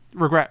was it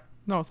Regret?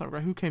 No, it's not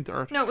Regret. Who came to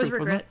Earth? No, it was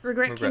Truth, wasn't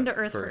Regret. Regret came to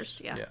Earth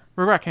first. Yeah.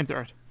 Regret came to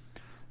Earth.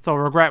 So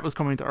Regret was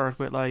coming to Earth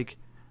with like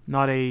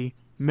not a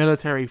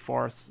military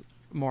force,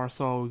 more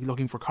so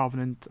looking for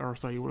Covenant, or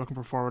sorry, looking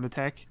for forward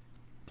attack.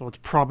 So it's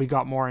probably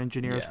got more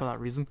engineers for that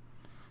reason.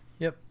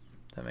 Yep,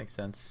 that makes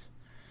sense.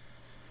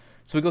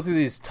 So we go through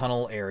these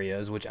tunnel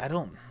areas, which I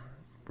don't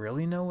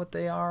really know what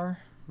they are.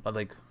 But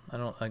like,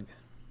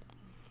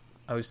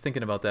 I was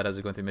thinking about that as I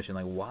was going through the mission.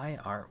 Like, why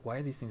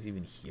are these things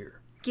even here?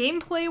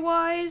 Gameplay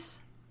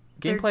wise,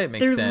 it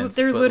makes sense.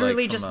 They're but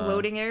literally like just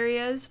loading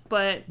areas,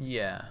 but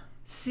yeah,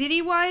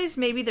 city wise,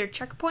 maybe they're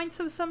checkpoints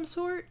of some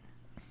sort.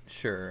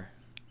 Sure.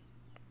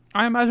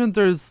 I imagine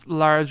there's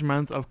large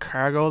amounts of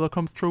cargo that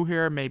comes through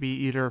here, maybe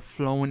either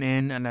flown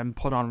in and then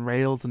put on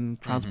rails and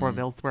transported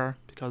elsewhere,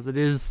 because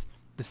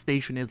the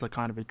station is a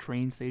kind of a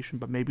train station,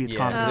 but maybe it's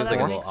kind of there's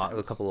like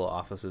a couple of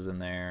offices in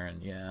there,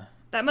 and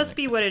that must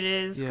be what it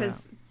is,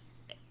 because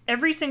Yeah.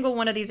 every single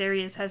one of these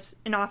areas has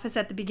an office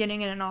at the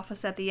beginning and an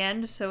office at the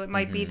end, so it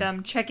might be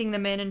them checking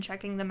them in and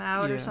checking them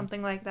out or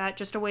something like that,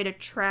 just a way to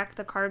track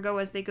the cargo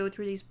as they go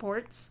through these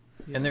ports.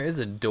 Yeah. And there is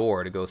a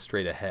door to go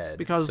straight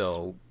ahead,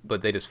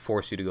 but they just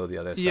force you to go the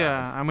other side.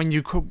 Yeah, and when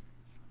you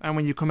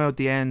come out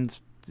the end,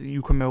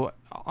 you come out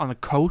on a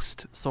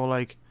coast, so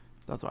like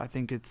that's what I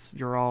think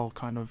you're all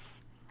kind of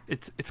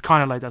it's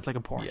kind of like that's like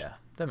a port. Yeah,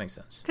 that makes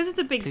sense. Because it's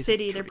a big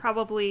city, they're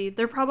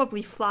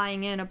probably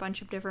flying in a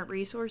bunch of different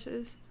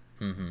resources.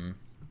 Mm-hmm.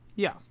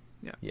 Yeah.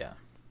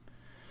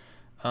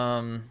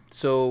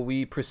 So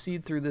we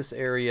proceed through this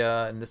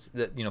area, and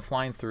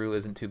flying through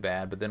isn't too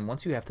bad. But then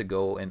once you have to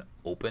go and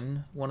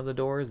open one of the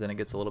doors, then it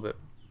gets a little bit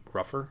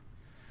rougher.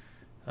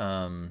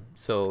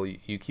 So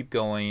you keep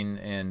going,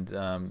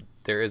 and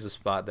there is a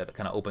spot that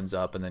kind of opens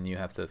up, and then you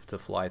have to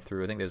fly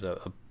through. I think there's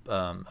a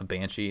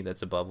Banshee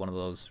that's above one of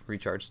those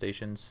recharge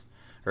stations,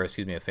 or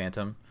excuse me, a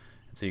Phantom.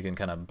 And so you can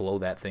kind of blow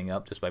that thing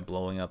up just by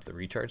blowing up the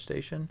recharge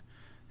station.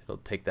 It'll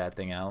take that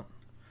thing out.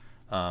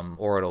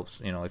 Or it'll,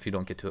 if you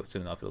don't get to it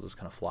soon enough, it'll just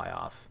kind of fly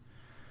off.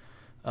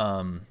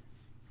 And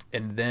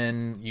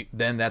then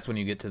that's when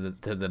you get to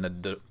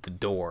the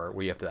door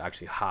where you have to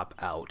actually hop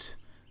out,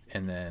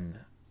 and then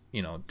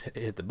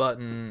hit the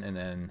button, and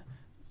then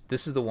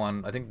this is the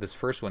one. I think this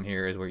first one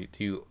here is where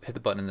you hit the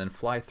button and then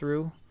fly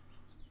through. I'm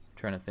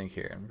trying to think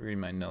here. I'm reading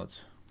my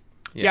notes.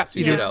 Yeah. So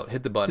you get out,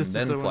 hit the button,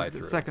 then fly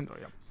through. The second door,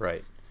 yeah.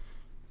 Right.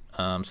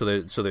 So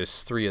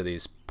there's 3 of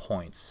these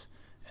points.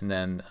 And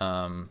then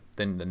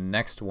the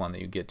next one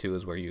that you get to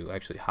is where you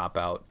actually hop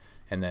out,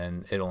 and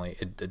then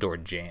the door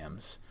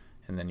jams,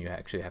 and then you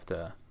actually have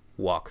to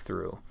walk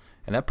through.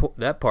 And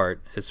that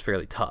part is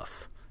fairly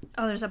tough.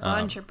 Oh, there's a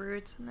bunch of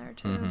brutes in there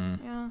too.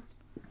 Mm-hmm.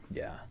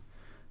 Yeah,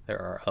 there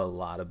are a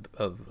lot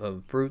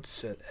of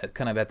brutes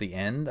kind of at the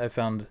end. I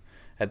found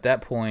at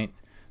that point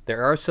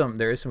there is some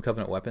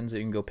Covenant weapons that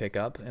you can go pick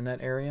up in that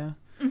area.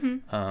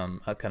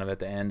 Mm-hmm. Kind of at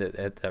the end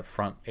at that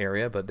front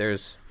area, but I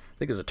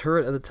think there's a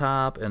turret at the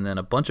top, and then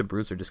a bunch of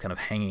brutes are just kind of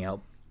hanging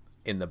out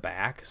in the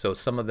back. So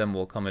some of them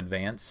will come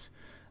advance,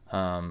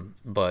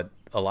 but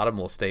a lot of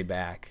them will stay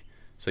back.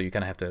 So you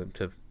kind of have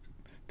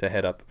to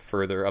head up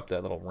further up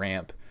that little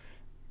ramp,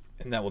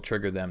 and that will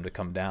trigger them to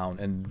come down.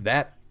 And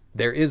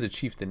there is a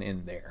chieftain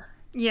in there.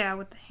 Yeah,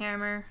 with the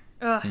hammer.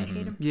 Oh, I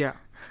hate him. Yeah.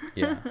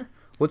 Yeah.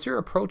 What's your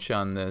approach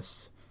on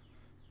this,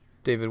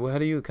 David? How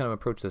do you kind of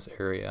approach this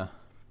area?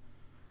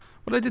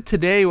 What I did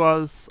today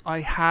was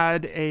I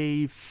had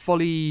a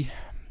fully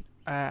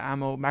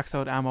maxed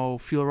out ammo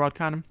fuel rod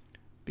cannon,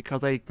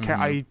 because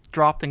I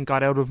dropped and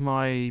got out of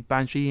my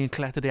Banshee and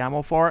collected the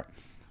ammo for it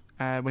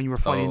when you were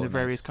fighting the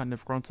various kind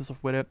of grunts and stuff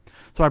with it.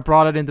 So I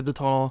brought it into the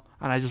tunnel,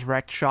 and I just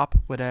wrecked shop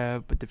with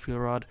the fuel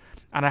rod.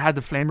 And I had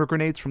the flamer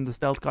grenades from the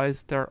stealth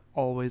guys. They're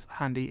always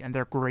handy, and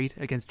they're great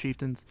against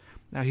chieftains.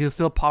 Now he'll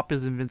still pop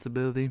his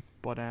invincibility,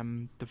 but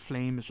the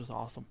flame is just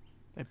awesome.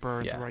 It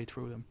burns right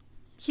through them.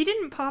 He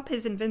didn't pop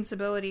his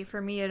invincibility for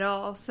me at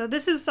all. So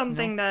this is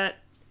something that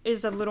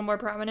is a little more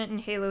prominent in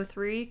Halo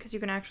 3, because you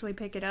can actually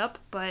pick it up.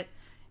 But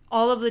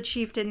all of the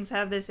chieftains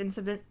have this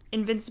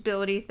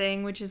invincibility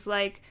thing, which is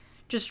like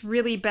just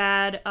really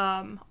bad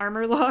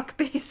armor lock,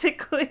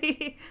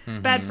 basically.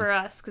 Mm-hmm. Bad for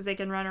us, because they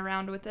can run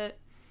around with it.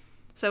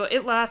 So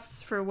it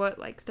lasts for,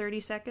 30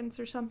 seconds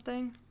or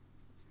something?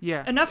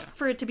 Yeah. Enough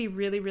for it to be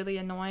really, really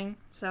annoying,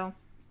 so.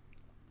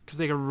 Because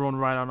they can run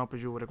right on up at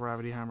you with a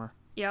gravity hammer.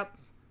 Yep.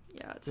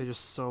 Yeah, they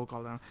just soak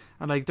all down.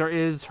 And there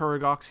is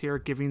Hurgox here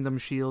giving them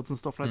shields and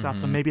stuff like that,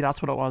 so maybe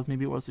that's what it was.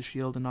 Maybe it was the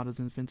shield and not his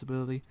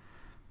invincibility.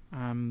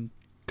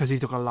 Because he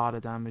took a lot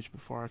of damage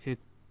before I could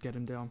get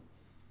him down.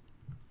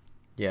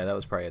 Yeah, that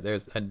was probably it.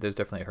 There's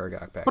definitely a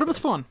Hurgox back. But it was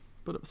fun.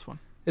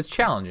 It's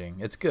challenging.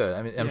 It's good.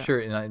 I mean, I'm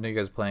sure. I know you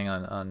guys are playing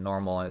on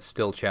normal, and it's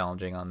still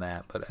challenging on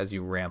that. But as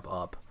you ramp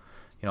up,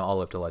 all the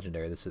way up to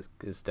legendary, this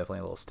is definitely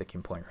a little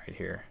sticking point right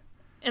here.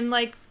 And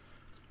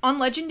on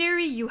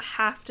Legendary, you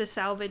have to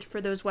salvage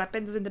for those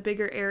weapons in the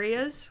bigger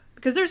areas.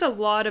 Because there's a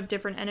lot of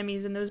different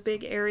enemies in those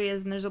big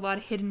areas, and there's a lot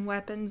of hidden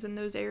weapons in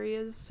those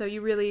areas. So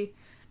you really...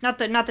 Not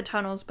the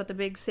tunnels, but the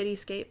big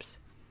cityscapes.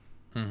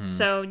 Mm-hmm.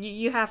 So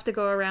you have to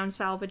go around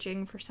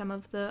salvaging for some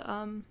of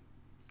the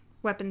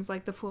weapons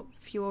like the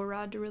fuel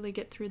rod to really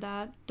get through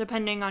that,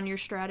 depending on your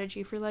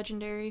strategy for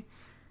Legendary.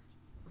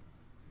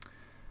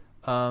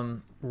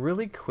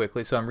 Really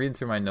quickly, so I'm reading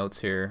through my notes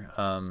here.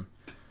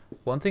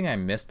 One thing I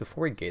missed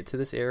before we get to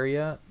this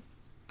area,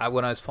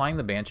 when I was flying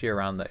the Banshee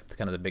around the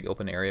kind of the big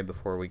open area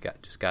before we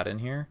got in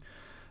here,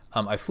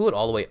 I flew it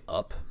all the way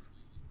up,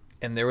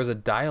 and there was a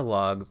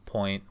dialogue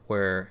point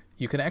where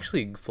you can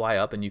actually fly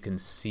up and you can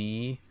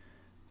see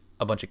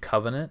a bunch of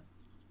Covenant,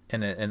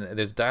 and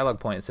there's a dialogue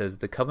point that says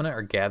the Covenant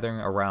are gathering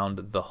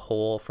around the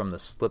hole from the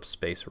slip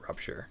space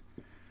rupture,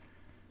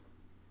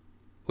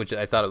 which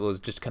I thought it was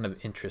just kind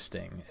of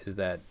interesting. Is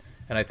that,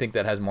 and I think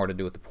that has more to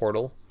do with the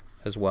portal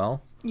as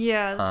well.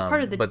 Yeah, that's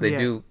part of the. But they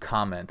do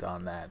comment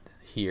on that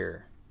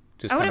here.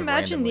 Just I would kind of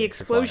imagine the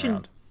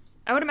explosion.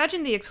 I would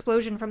imagine the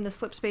explosion from the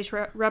slip space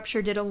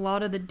rupture did a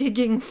lot of the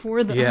digging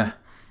for them. Yeah,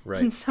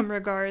 right. In some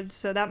regards,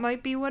 so that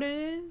might be what it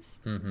is.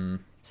 Mm-hmm.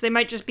 So they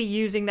might just be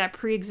using that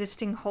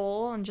pre-existing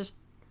hole and just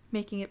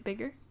making it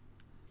bigger.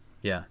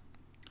 Yeah.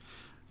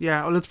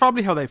 Yeah, well, it's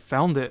probably how they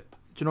found it.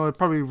 You know, it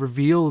probably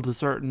revealed a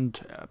certain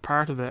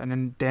part of it,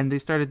 and then they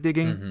started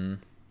digging. Mm-hmm.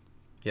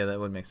 Yeah, that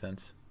would make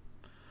sense.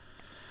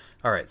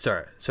 All right,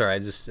 sorry. I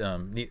just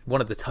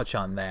wanted to touch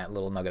on that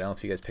little nugget. I don't know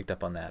if you guys picked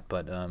up on that,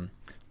 but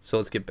so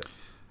let's get back.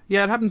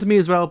 Yeah, it happened to me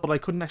as well, but I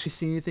couldn't actually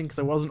see anything because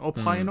I wasn't up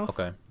high enough.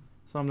 Okay.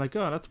 So I'm like,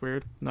 oh, that's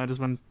weird. And I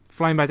just went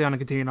flying back down and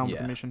continuing on with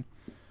the mission.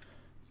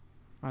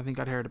 I think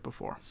I'd heard it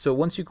before. So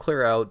once you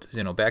clear out,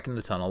 back in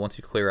the tunnel, once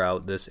you clear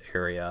out this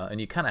area,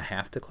 and you kind of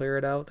have to clear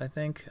it out, I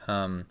think,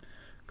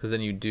 because then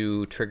you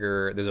do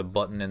trigger. There's a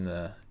button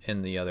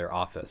in the other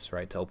office,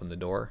 right, to open the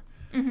door.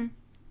 Mm-hmm.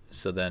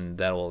 So then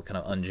that will kind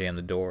of unjam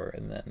the door,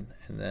 and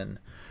then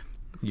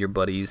your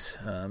buddies,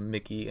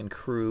 Mickey and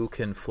crew,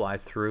 can fly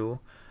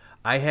through.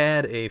 I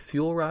had a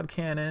fuel rod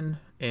cannon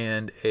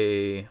and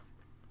a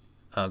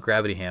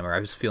gravity hammer. I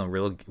was feeling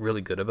really,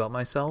 really good about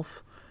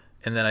myself,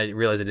 and then I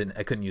realized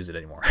I couldn't use it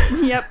anymore.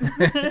 Yep.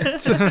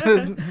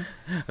 I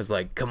was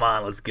like, "Come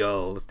on, let's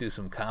go. Let's do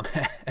some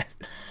combat."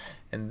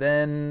 And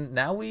then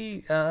now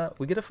we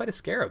get to fight a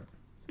scarab.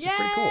 Which is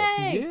pretty cool.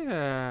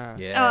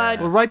 Yeah.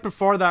 Well, right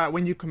before that,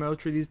 when you come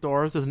out through these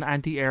doors, there's an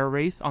anti-air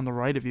wraith on the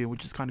right of you,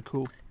 which is kind of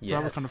cool. Yes. So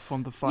that was kind of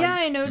fun to fight. Yeah,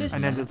 I noticed.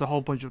 And then there's a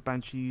whole bunch of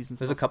banshees and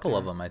stuff. There's a couple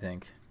of them, I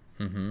think.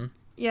 Mm-hmm.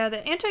 Yeah,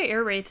 the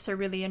anti-air wraiths are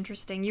really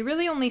interesting. You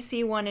really only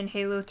see one in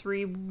Halo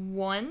 3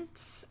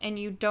 once, and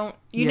you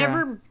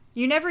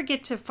never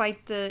get to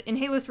fight in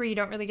Halo 3 you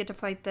don't really get to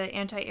fight the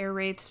anti-air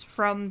wraiths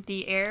from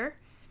the air.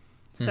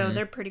 So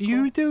they're pretty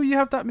cool. You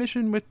have that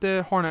mission with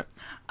the Hornet.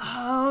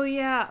 Oh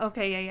yeah.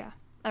 Okay, yeah.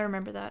 I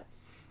remember that.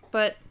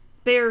 But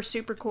they're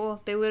super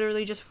cool. They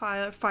literally just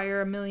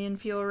fire a million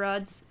fuel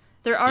rods.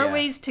 There are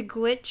ways to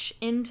glitch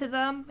into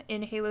them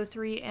in Halo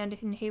 3 and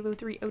in Halo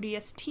 3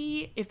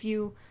 ODST if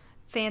you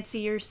fancy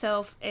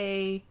yourself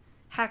a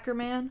hacker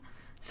man.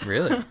 So,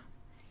 really?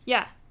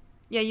 Yeah,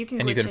 you can.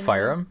 And you can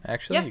fire them.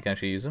 Actually, yeah. You can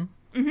actually use them.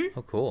 Mm-hmm.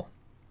 Oh, cool.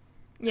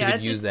 So you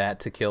could use that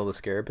to kill the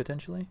scarab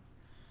potentially.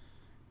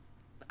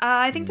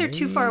 I think they're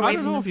too far away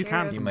from the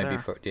scarab. You might be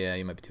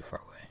too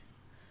far away.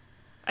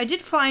 I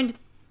did find.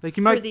 Like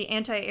for the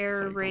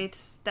anti-air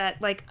wraiths that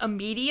a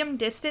medium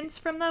distance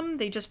from them,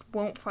 they just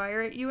won't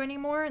fire at you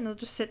anymore, and they'll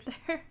just sit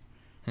there.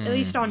 At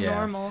least on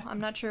normal.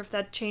 I'm not sure if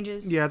that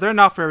changes. Yeah, they're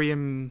not very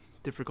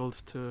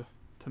difficult to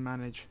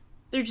manage.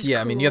 They're just cool.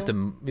 I mean you have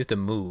to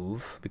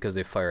move because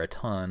they fire a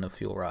ton of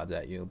fuel rods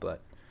at you,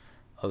 but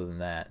other than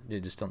that, you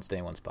just don't stay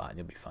in one spot and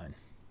you'll be fine.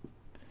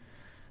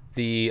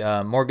 The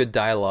more good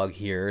dialogue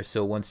here.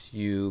 So once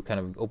you kind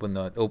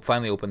of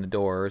finally open the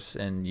doors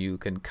and you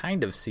can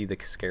kind of see the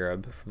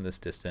scarab from this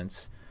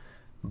distance,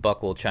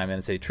 Buck will chime in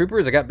and say,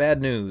 "Troopers, I got bad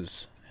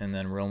news." And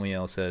then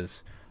Romeo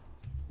says,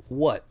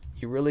 "What?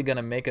 You really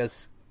gonna make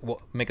us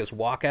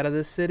walk out of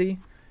this city?"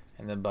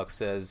 And then Buck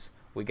says,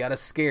 "We got a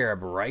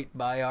scarab right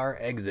by our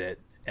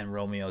exit." And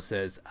Romeo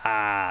says,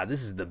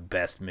 "This is the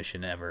best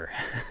mission ever."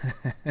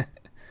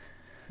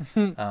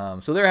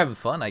 So they're having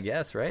fun, I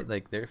guess, right?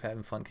 Like they're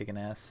having fun kicking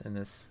ass in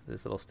this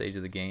little stage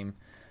of the game.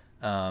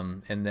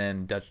 And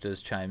then Dutch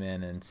does chime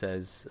in and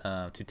says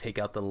to take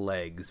out the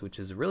legs, which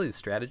is really the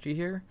strategy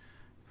here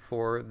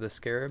for the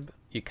scarab.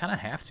 You kind of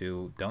have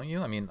to, don't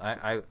you? I mean,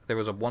 I there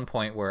was one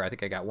point where I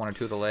think I got one or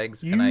two of the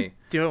legs, and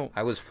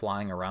I was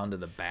flying around to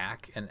the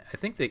back, and I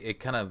think it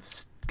kind of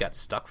got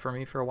stuck for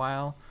me for a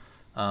while.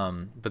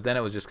 But then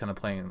it was just kind of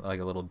playing like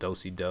a little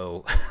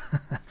do-si-do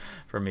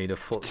for me to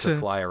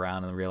fly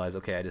around and realize,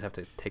 okay, I just have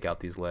to take out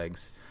these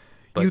legs.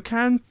 But you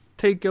can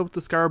take out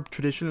the scarab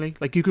traditionally.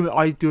 Like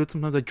I do it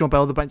sometimes. I jump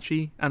out of the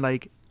Banshee and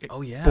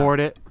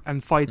board it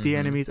and fight the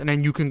enemies, and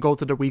then you can go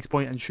to the weak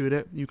point and shoot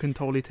it. You can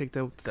totally take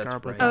out the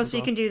scarab. Right. Oh, so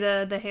you can do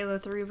the Halo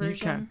 3 version. You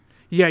can.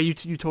 Yeah, you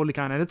totally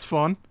can, and it's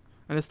fun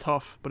and it's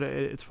tough, but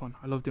it's fun.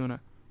 I love doing it.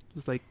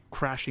 just like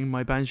crashing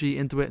my Banshee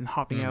into it and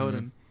hopping out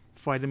and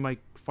fighting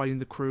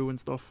the crew and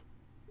stuff.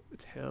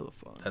 It's hella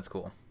fun. That's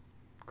cool.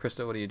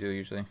 Krista, what do you do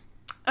usually?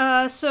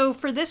 So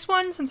for this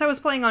one, since I was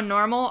playing on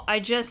normal, I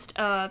just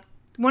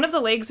one of the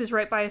legs is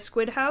right by a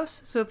squid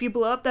house. So if you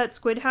blow up that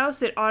squid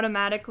house, it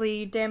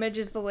automatically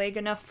damages the leg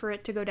enough for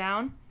it to go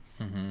down.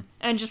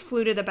 And just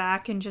flew to the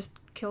back and just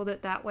killed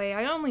it that way.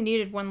 I only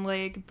needed one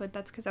leg, but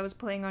that's because I was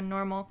playing on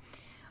normal.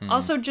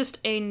 Also,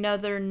 just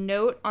another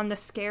note on the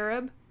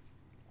Scarab.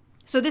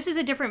 So this is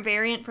a different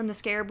variant from the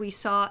Scarab we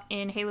saw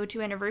in Halo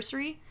 2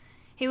 Anniversary.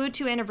 Halo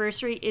 2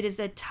 Anniversary, it is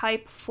a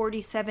Type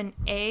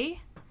 47A.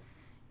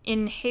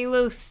 In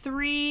Halo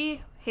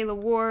 3, Halo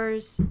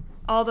Wars,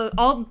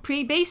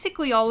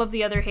 basically all of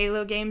the other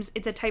Halo games,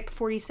 it's a Type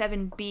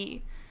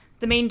 47B.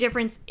 The main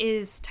difference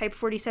is Type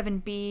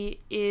 47B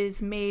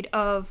is made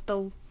of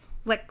the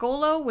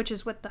Lekgolo, which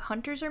is what the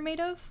Hunters are made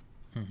of.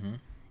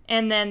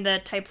 And then the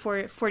Type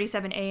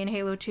 47A in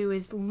Halo 2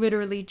 is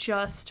literally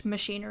just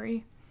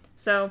machinery.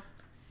 So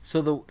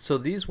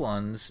these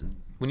ones,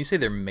 when you say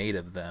they're made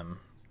of them,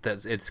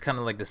 it's kind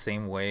of like the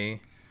same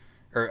way,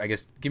 or I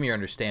guess give me your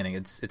understanding.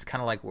 It's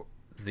kind of like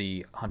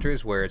the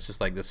Hunters, where it's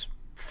just like this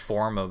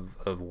form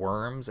of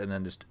worms, and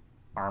then just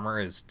armor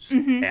is just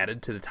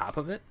added to the top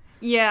of it.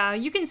 Yeah,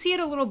 you can see it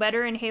a little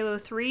better in Halo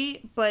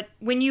 3, but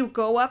when you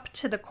go up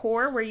to the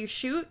core where you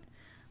shoot,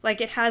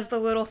 like it has the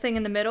little thing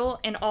in the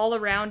middle, and all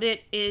around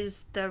it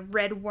is the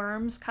red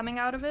worms coming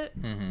out of it.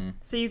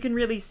 So you can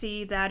really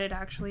see that it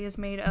actually is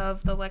made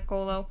of the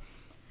Lekgolo.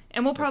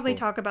 And we'll probably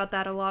talk about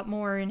that a lot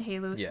more in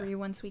Halo 3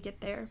 once we get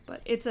there.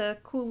 But it's a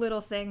cool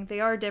little thing. They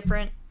are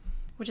different,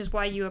 which is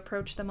why you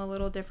approach them a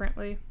little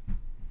differently.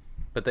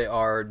 But they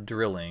are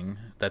drilling.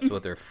 That's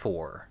what they're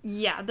for.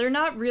 Yeah, they're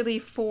not really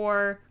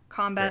for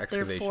combat.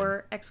 They're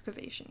for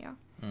excavation,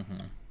 yeah.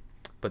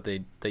 But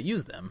they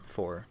use them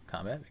for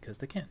combat because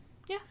they can.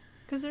 Yeah,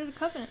 because they're the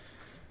Covenant.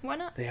 Why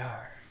not? They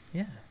are,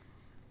 yeah.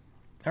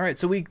 All right,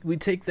 so we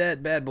take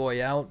that bad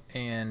boy out,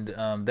 and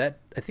that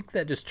I think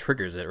that just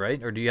triggers it,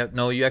 right? Or do you have...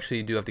 No, you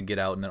actually do have to get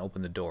out and then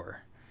open the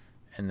door.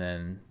 And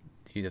then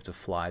you have to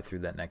fly through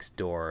that next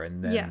door,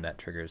 and then that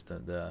triggers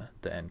the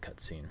end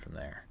cutscene from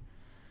there.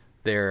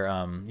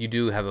 You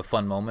do have a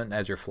fun moment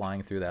as you're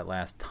flying through that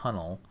last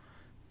tunnel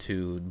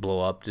to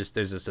blow up. There's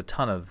just a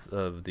ton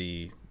of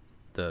the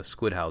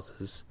squid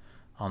houses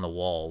on the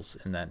walls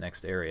in that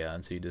next area,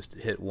 and so you just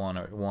hit one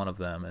of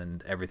them,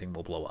 and everything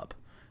will blow up,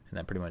 and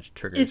that pretty much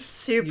triggers. It's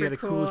super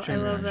cool. I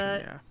love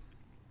that.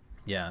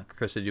 Yeah,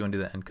 Chris, did you want to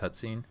do the end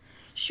cutscene?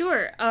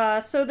 Sure.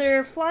 So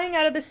they're flying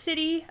out of the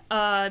city.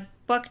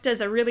 Buck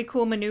does a really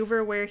cool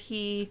maneuver where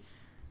he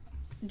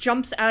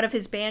jumps out of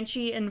his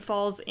Banshee and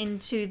falls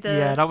into the...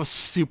 Yeah, that was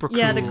super cool.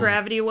 Yeah, the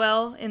gravity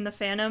well in the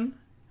Phantom.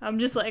 I'm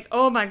just like,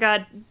 oh my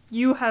god,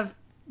 you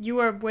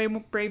are way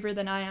more braver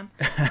than I am.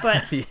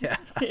 But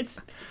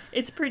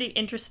it's pretty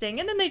interesting.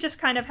 And then they just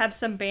kind of have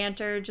some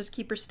banter, just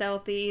keep her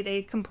stealthy.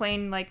 They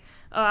complain like,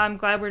 oh, I'm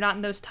glad we're not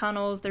in those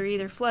tunnels. They're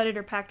either flooded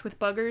or packed with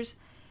buggers.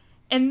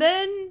 And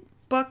then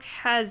Buck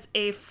has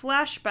a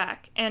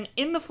flashback. And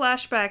in the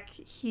flashback,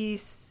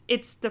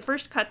 it's the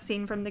first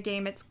cutscene from the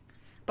game. It's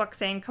Buck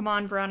saying, come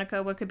on,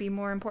 Veronica, what could be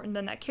more important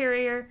than that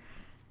carrier?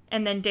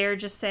 And then Dare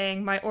just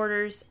saying, my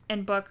orders,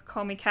 and Buck,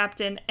 call me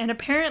Captain. And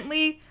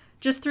apparently,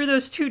 just through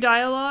those two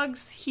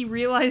dialogues, he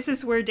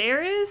realizes where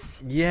Dare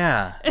is.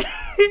 Yeah.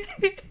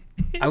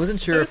 I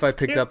wasn't sure if I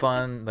picked up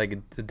on, like,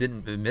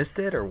 missed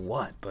it or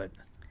what, but...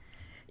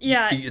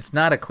 Yeah. It's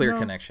not a clear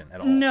connection at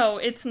all. No,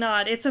 it's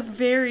not. It's a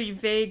very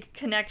vague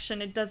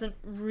connection. It doesn't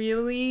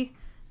really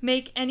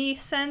make any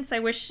sense. I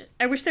wish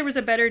there was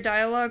a better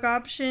dialogue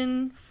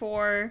option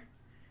for...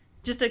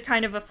 just a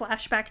kind of a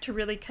flashback to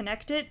really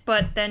connect it,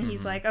 but then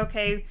he's like,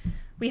 okay,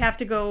 we have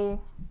to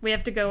go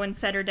and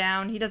set her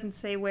down. He doesn't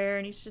say where,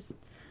 and he's just,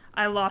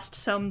 I lost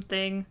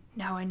something,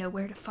 now I know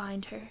where to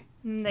find her.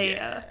 And they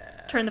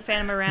turn the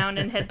Phantom around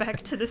and head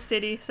back to the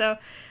city. So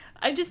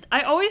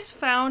I always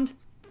found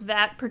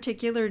that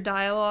particular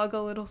dialogue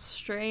a little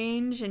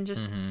strange, and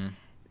just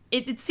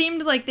it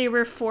seemed like they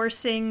were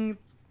forcing...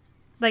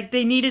 Like,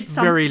 they needed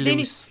something... Very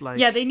loose.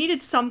 They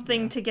needed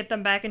something to get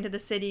them back into the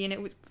city, and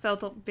it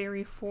felt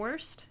very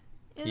forced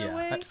in a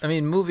way. I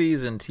mean,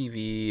 movies and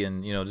TV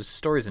and, just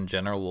stories in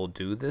general will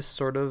do this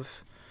sort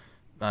of...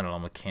 I don't know,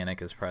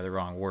 mechanic is probably the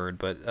wrong word,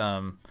 but...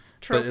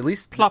 but at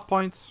least... Plot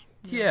points.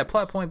 Yeah,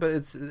 plot point,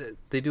 but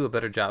they do a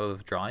better job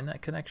of drawing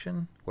that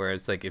connection.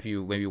 Whereas, like, if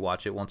you maybe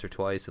watch it once or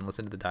twice and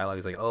listen to the dialogue,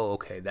 it's like, oh,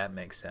 okay, that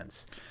makes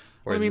sense.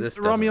 Whereas this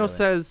Romeo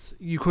says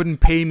you couldn't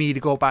pay me to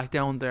go back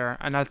down there,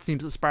 and that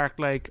seems to spark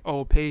like,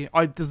 oh,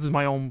 this is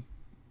my own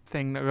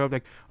thing.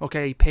 Like,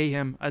 okay, pay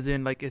him, as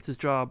in like it's his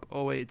job.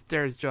 Oh wait, it's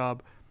Dare's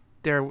job.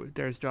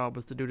 Dare's job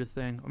was to do this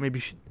thing, or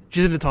maybe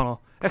she's in the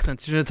tunnel.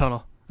 Excellent, she's in the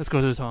tunnel. Let's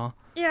go to the tunnel.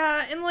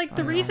 Yeah, and like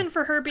the reason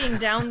for her being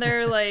down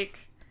there,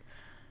 like,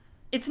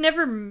 it's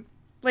never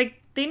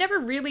like they never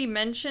really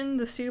mention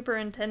the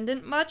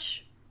superintendent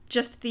much.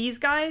 Just these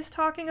guys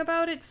talking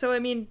about it. So, I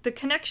mean, the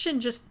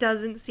connection just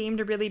doesn't seem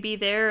to really be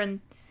there,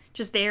 and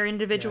just their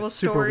individual it's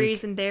super stories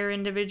weak. and their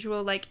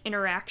individual like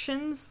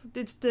interactions.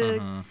 It's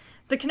the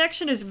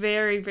connection is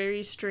very,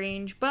 very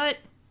strange, but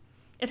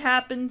it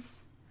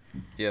happens.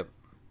 Yep.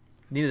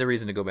 Needed a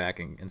reason to go back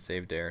and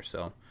save Dare.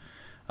 So,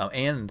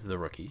 and the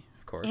rookie,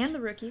 of course. And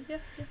the rookie, yeah.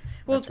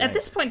 Well, That's at right.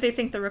 this point, they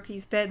think the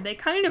rookie's dead. They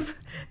kind of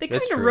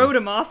That's true. wrote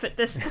him off at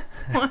this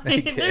point.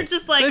 did. They're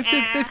just like,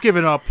 They've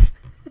given up.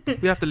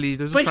 We have to leave.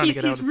 They're just But trying he's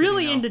to get out of the city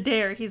really now. into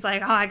Dare. He's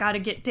like, oh, I gotta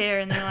get Dare,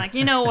 and they're like,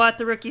 you know what,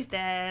 the rookie's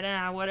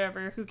dead.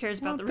 Whatever. Who cares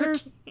about Well, the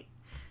rookie?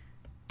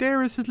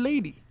 Dare is his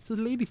lady. It's his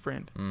lady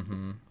friend.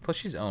 Mm-hmm. Plus,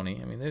 she's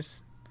Oni. I mean,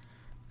 there's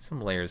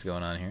some layers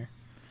going on here.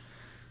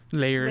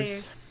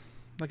 Layers.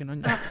 Like an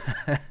onion.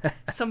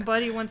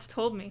 Somebody once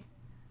told me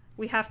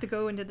we have to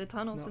go into the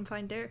tunnels and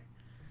find Dare.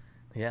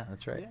 Yeah,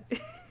 that's right.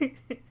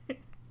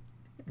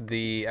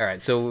 All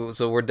right,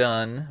 so we're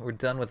done. We're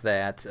done with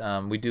that.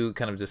 We do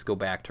kind of just go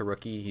back to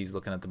Rookie. He's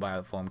looking at the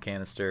biofoam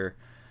canister.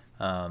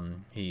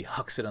 He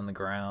hucks it on the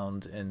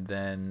ground, and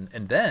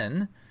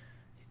then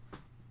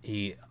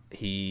he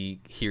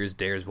hears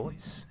Dare's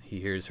voice. He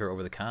hears her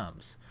over the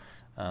comms,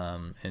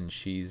 and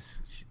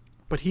she's.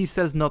 But he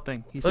says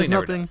nothing. He Oh, says he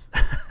never nothing. does.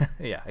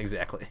 Yeah,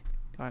 exactly.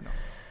 I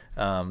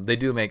know. They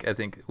do make. I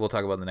think we'll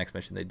talk about the next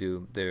mission.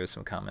 There's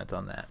some comment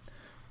on that,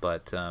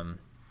 but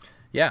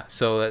yeah.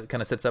 So that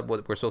kind of sets up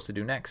what we're supposed to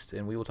do next,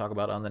 and we will talk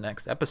about on the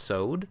next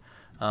episode.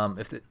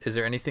 Is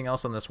there anything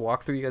else on this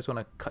walkthrough you guys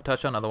want to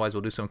touch on? Otherwise,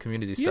 we'll do some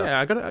community stuff. Yeah,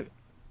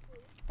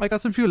 I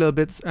got some few little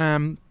bits.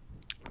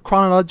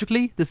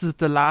 Chronologically, this is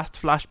the last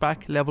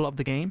flashback level of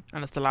the game,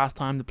 and it's the last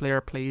time the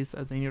player plays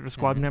as any other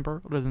squad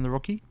member other than the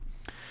rookie.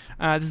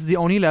 This is the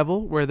only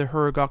level where the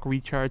Huragok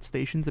recharge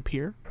stations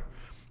appear,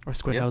 or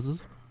squid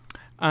houses.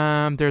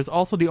 There's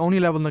also the only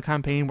level in the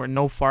campaign where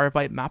no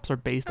firefight maps are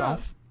based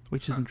off,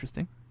 which is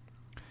interesting.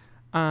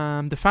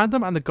 The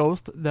Phantom and the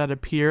Ghost that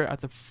appear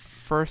at the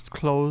first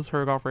closed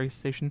Huragok race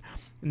station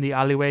in the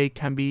alleyway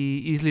can be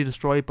easily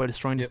destroyed by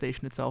destroying the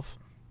station itself.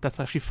 That's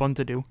actually fun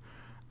to do.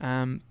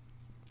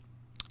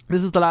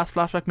 This is the last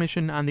flashback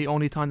mission and the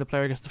only time the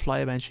player gets to fly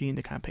a Banshee in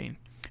the campaign.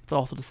 It's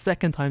also the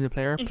second time the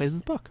player plays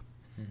as Buck.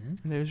 And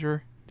there's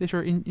your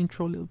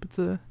intro little bits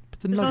of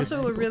There's nuggets.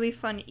 also a really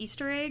fun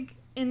Easter egg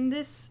in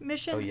this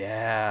mission. Oh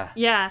yeah.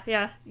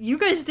 Yeah. You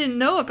guys didn't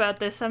know about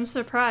this. I'm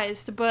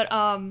surprised, but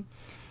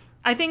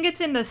I think it's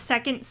in the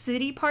second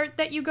city part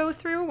that you go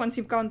through once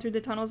you've gone through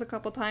the tunnels a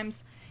couple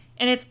times,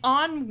 and it's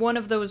on one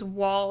of those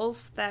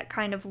walls that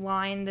kind of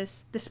line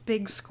this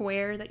big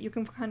square that you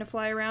can kind of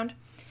fly around.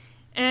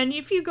 And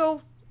if you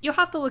go, you'll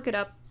have to look it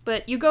up.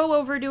 But you go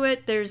over to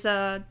it, there's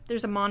a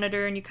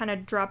monitor, and you kind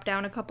of drop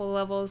down a couple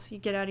levels, you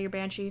get out of your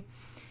Banshee,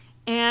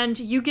 and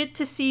you get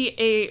to see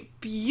a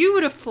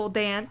beautiful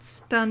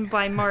dance done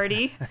by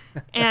Marty,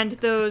 and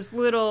those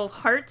little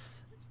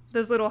hearts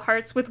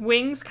with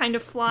wings kind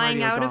of flying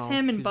Marty out of O'Donnell,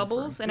 him in she's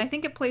bubbles, referring and to. I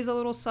think it plays a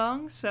little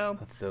song, so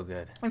That's so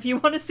good. if you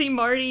want to see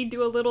Marty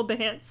do a little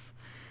dance,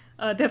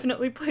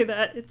 definitely play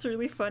that. It's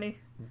really funny.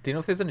 Do you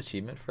know if there's an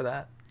achievement for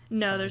that?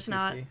 No, on there's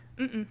not.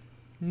 NCC?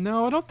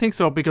 No, I don't think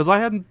so, because I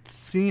hadn't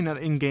seen it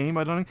in game.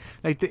 I don't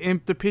like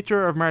the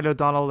picture of Marty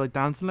O'Donnell like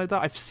dancing like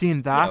that. I've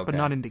seen that, Yeah, but okay.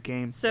 not in the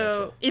game.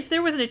 So Gotcha. if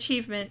there was an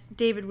achievement,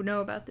 David would know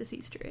about this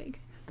Easter egg.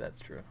 That's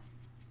true.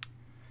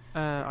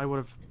 I would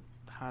have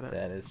had it.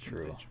 That is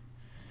true.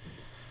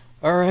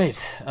 All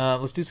right,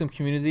 let's do some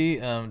community.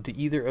 Do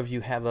either of you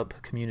have up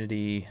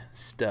community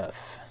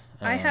stuff?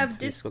 I have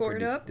Facebook or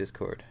Discord up.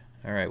 Discord.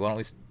 All right, why don't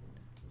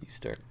you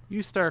start?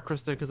 You start,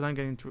 Krista, because I'm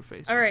getting through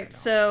Facebook. All right, now.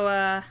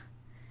 so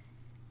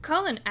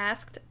Colin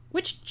asked,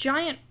 which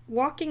giant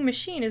walking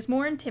machine is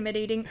more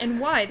intimidating and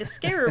why? The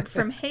Scarab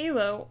from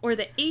Halo or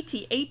the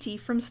AT-AT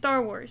from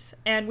Star Wars?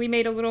 And we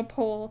made a little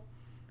poll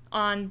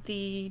on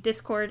the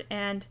Discord,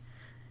 and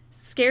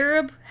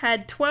Scarab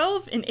had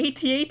 12 and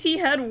AT-AT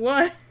had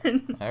 1.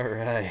 All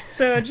right.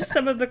 So just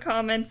some of the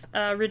comments.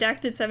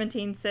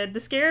 Redacted17 said, the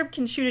Scarab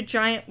can shoot a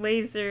giant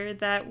laser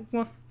that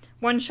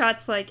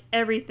one-shots like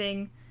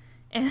everything,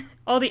 and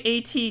all the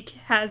AT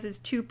has is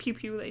 2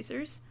 pew-pew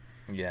lasers.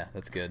 Yeah,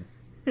 that's good.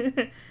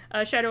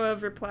 Shadow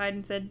of replied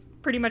and said,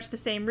 pretty much the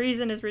same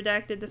reason as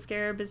Redacted. The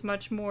Scarab is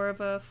much more of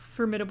a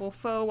formidable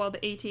foe, while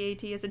the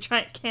AT-AT is a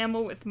giant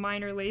camel with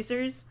minor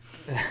lasers.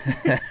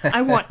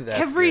 I want That's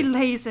every good.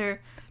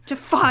 laser to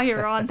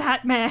fire on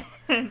that man.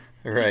 Right.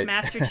 Just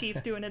Master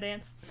Chief doing a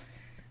dance.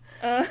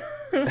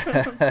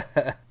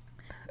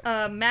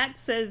 Matt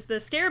says, the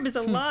Scarab is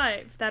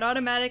alive. That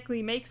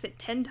automatically makes it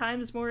 10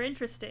 times more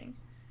interesting.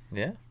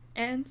 Yeah,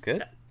 And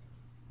good.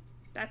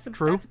 that's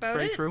True. about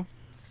Very it. true.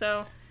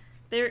 So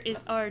there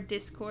is our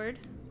Discord.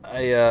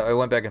 I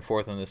went back and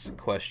forth on this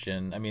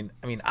question. I mean,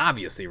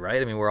 obviously,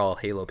 right? I mean, we're all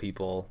Halo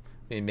people.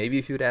 I mean, maybe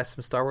if you would ask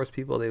some Star Wars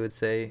people, they would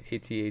say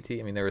AT-AT.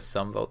 I mean, there were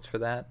some votes for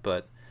that,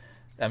 but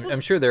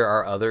I'm sure there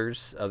are other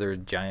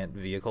giant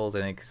vehicles.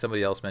 I think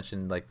somebody else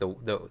mentioned like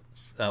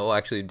well,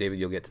 actually, David,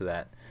 you'll get to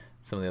that.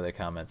 Some of the other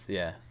comments.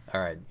 Yeah.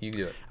 All right, you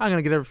do it. I'm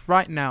going to get it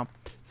right now.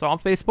 So on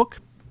Facebook,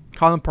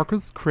 Colin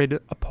Perkins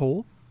created a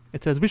poll.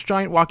 It says, which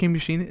giant walking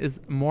machine is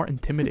more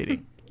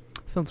intimidating?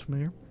 Sounds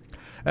familiar.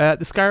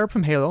 The Scarab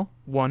from Halo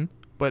won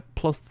with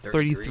plus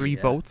 33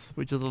 yeah. votes,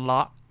 which is a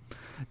lot.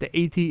 The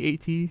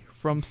AT-AT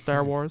from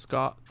Star Wars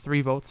got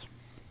 3 votes.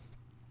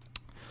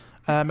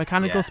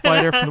 Mechanical Yeah.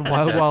 Spider from the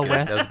Wild That was Wild good. That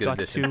was West a good got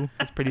addition. 2.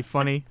 That's pretty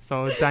funny.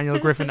 So Daniel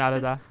Griffin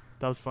added that.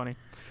 That was funny.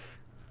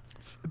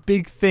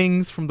 Big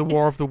Things from the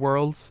War of the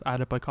Worlds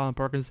added by Colin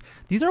Perkins.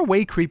 These are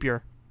way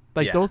creepier.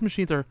 Like Yeah. those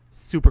machines are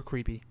super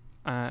creepy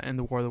in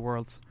the War of the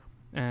Worlds.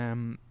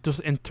 Just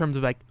in terms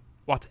of like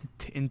what's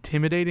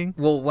intimidating.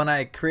 Well, when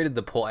I created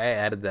the poll, I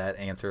added that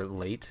answer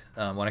late.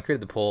 When I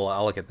created the poll,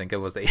 all I could think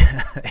of was the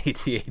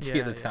AT-AT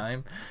at the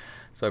time.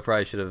 So I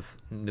probably should have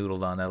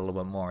noodled on that a little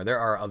bit more. There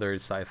are other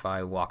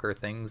sci-fi walker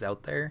things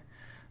out there,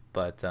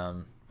 but I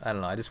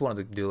don't know. I just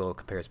wanted to do a little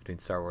comparison between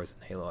Star Wars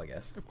and Halo, I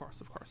guess. Of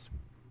course.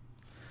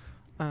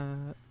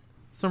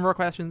 Some more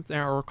questions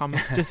or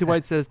comments. Jesse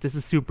White says, this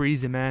is super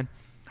easy, man.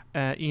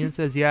 Ian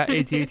says, yeah,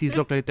 AT-ATs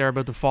look like they're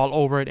about to fall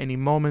over at any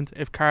moment.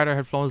 If Carter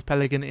had flown his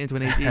Pelican into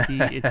an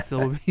AT-AT,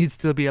 he'd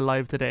still be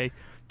alive today.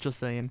 Just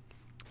saying.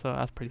 So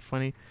that's pretty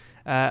funny.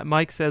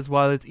 Mike says,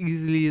 while it's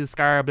easily the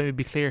Scarab, let me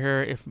be clear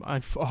here. If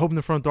I open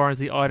the front door and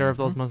see either of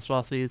those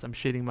monstrosities, I'm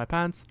shitting my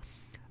pants.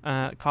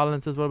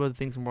 Colin says, what about the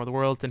things from War of the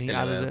Worlds? Then he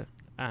added it.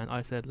 And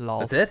I said, lol.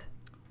 That's it?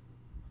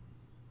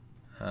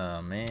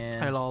 Oh,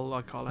 man. I lol,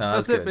 I call it. No,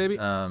 That's good. it, baby.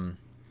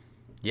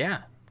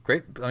 Yeah,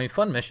 great. I mean,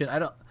 fun mission.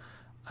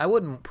 I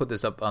wouldn't put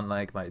this up on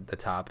like the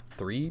top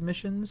 3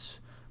 missions,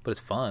 but it's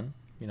fun.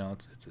 You know,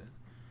 it's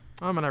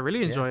I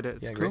really enjoyed it.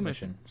 It's a cool great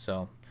mission.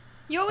 So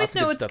You always lots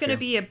of know good it's stuff going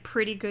to here. be a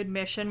pretty good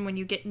mission when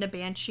you get into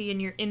Banshee and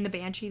you're in the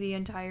Banshee the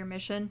entire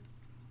mission.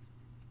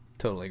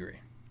 Totally agree.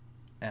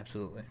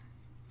 Absolutely.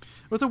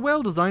 It's a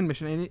well-designed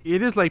mission, and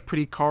it is like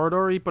pretty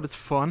corridory, but it's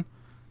fun.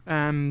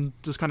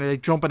 Just kind of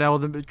like jumping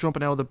out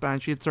of the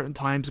Banshee at certain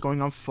times,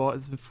 going on foot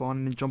has been fun,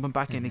 and then jumping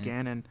back in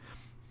again and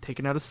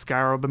taking out a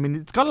Scarab. I mean,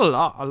 it's got a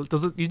lot.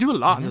 You do a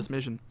lot in this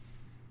mission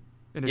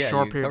in a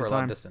short you period cover of a lot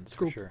time. of distance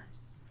Cool. for sure.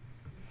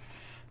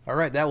 All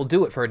right, that will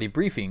do it for a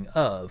debriefing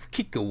of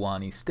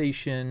Kikowani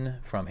Station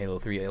from Halo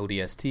 3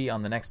 ODST.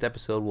 On the next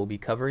episode, we'll be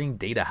covering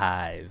Data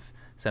Hive.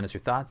 Send us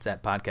your thoughts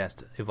at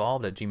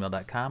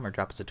podcastevolved@gmail.com or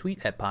drop us a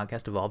tweet at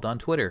podcastevolved on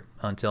Twitter.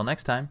 Until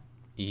next time,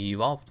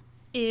 evolved.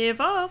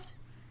 Evolved.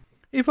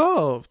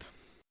 Evolved.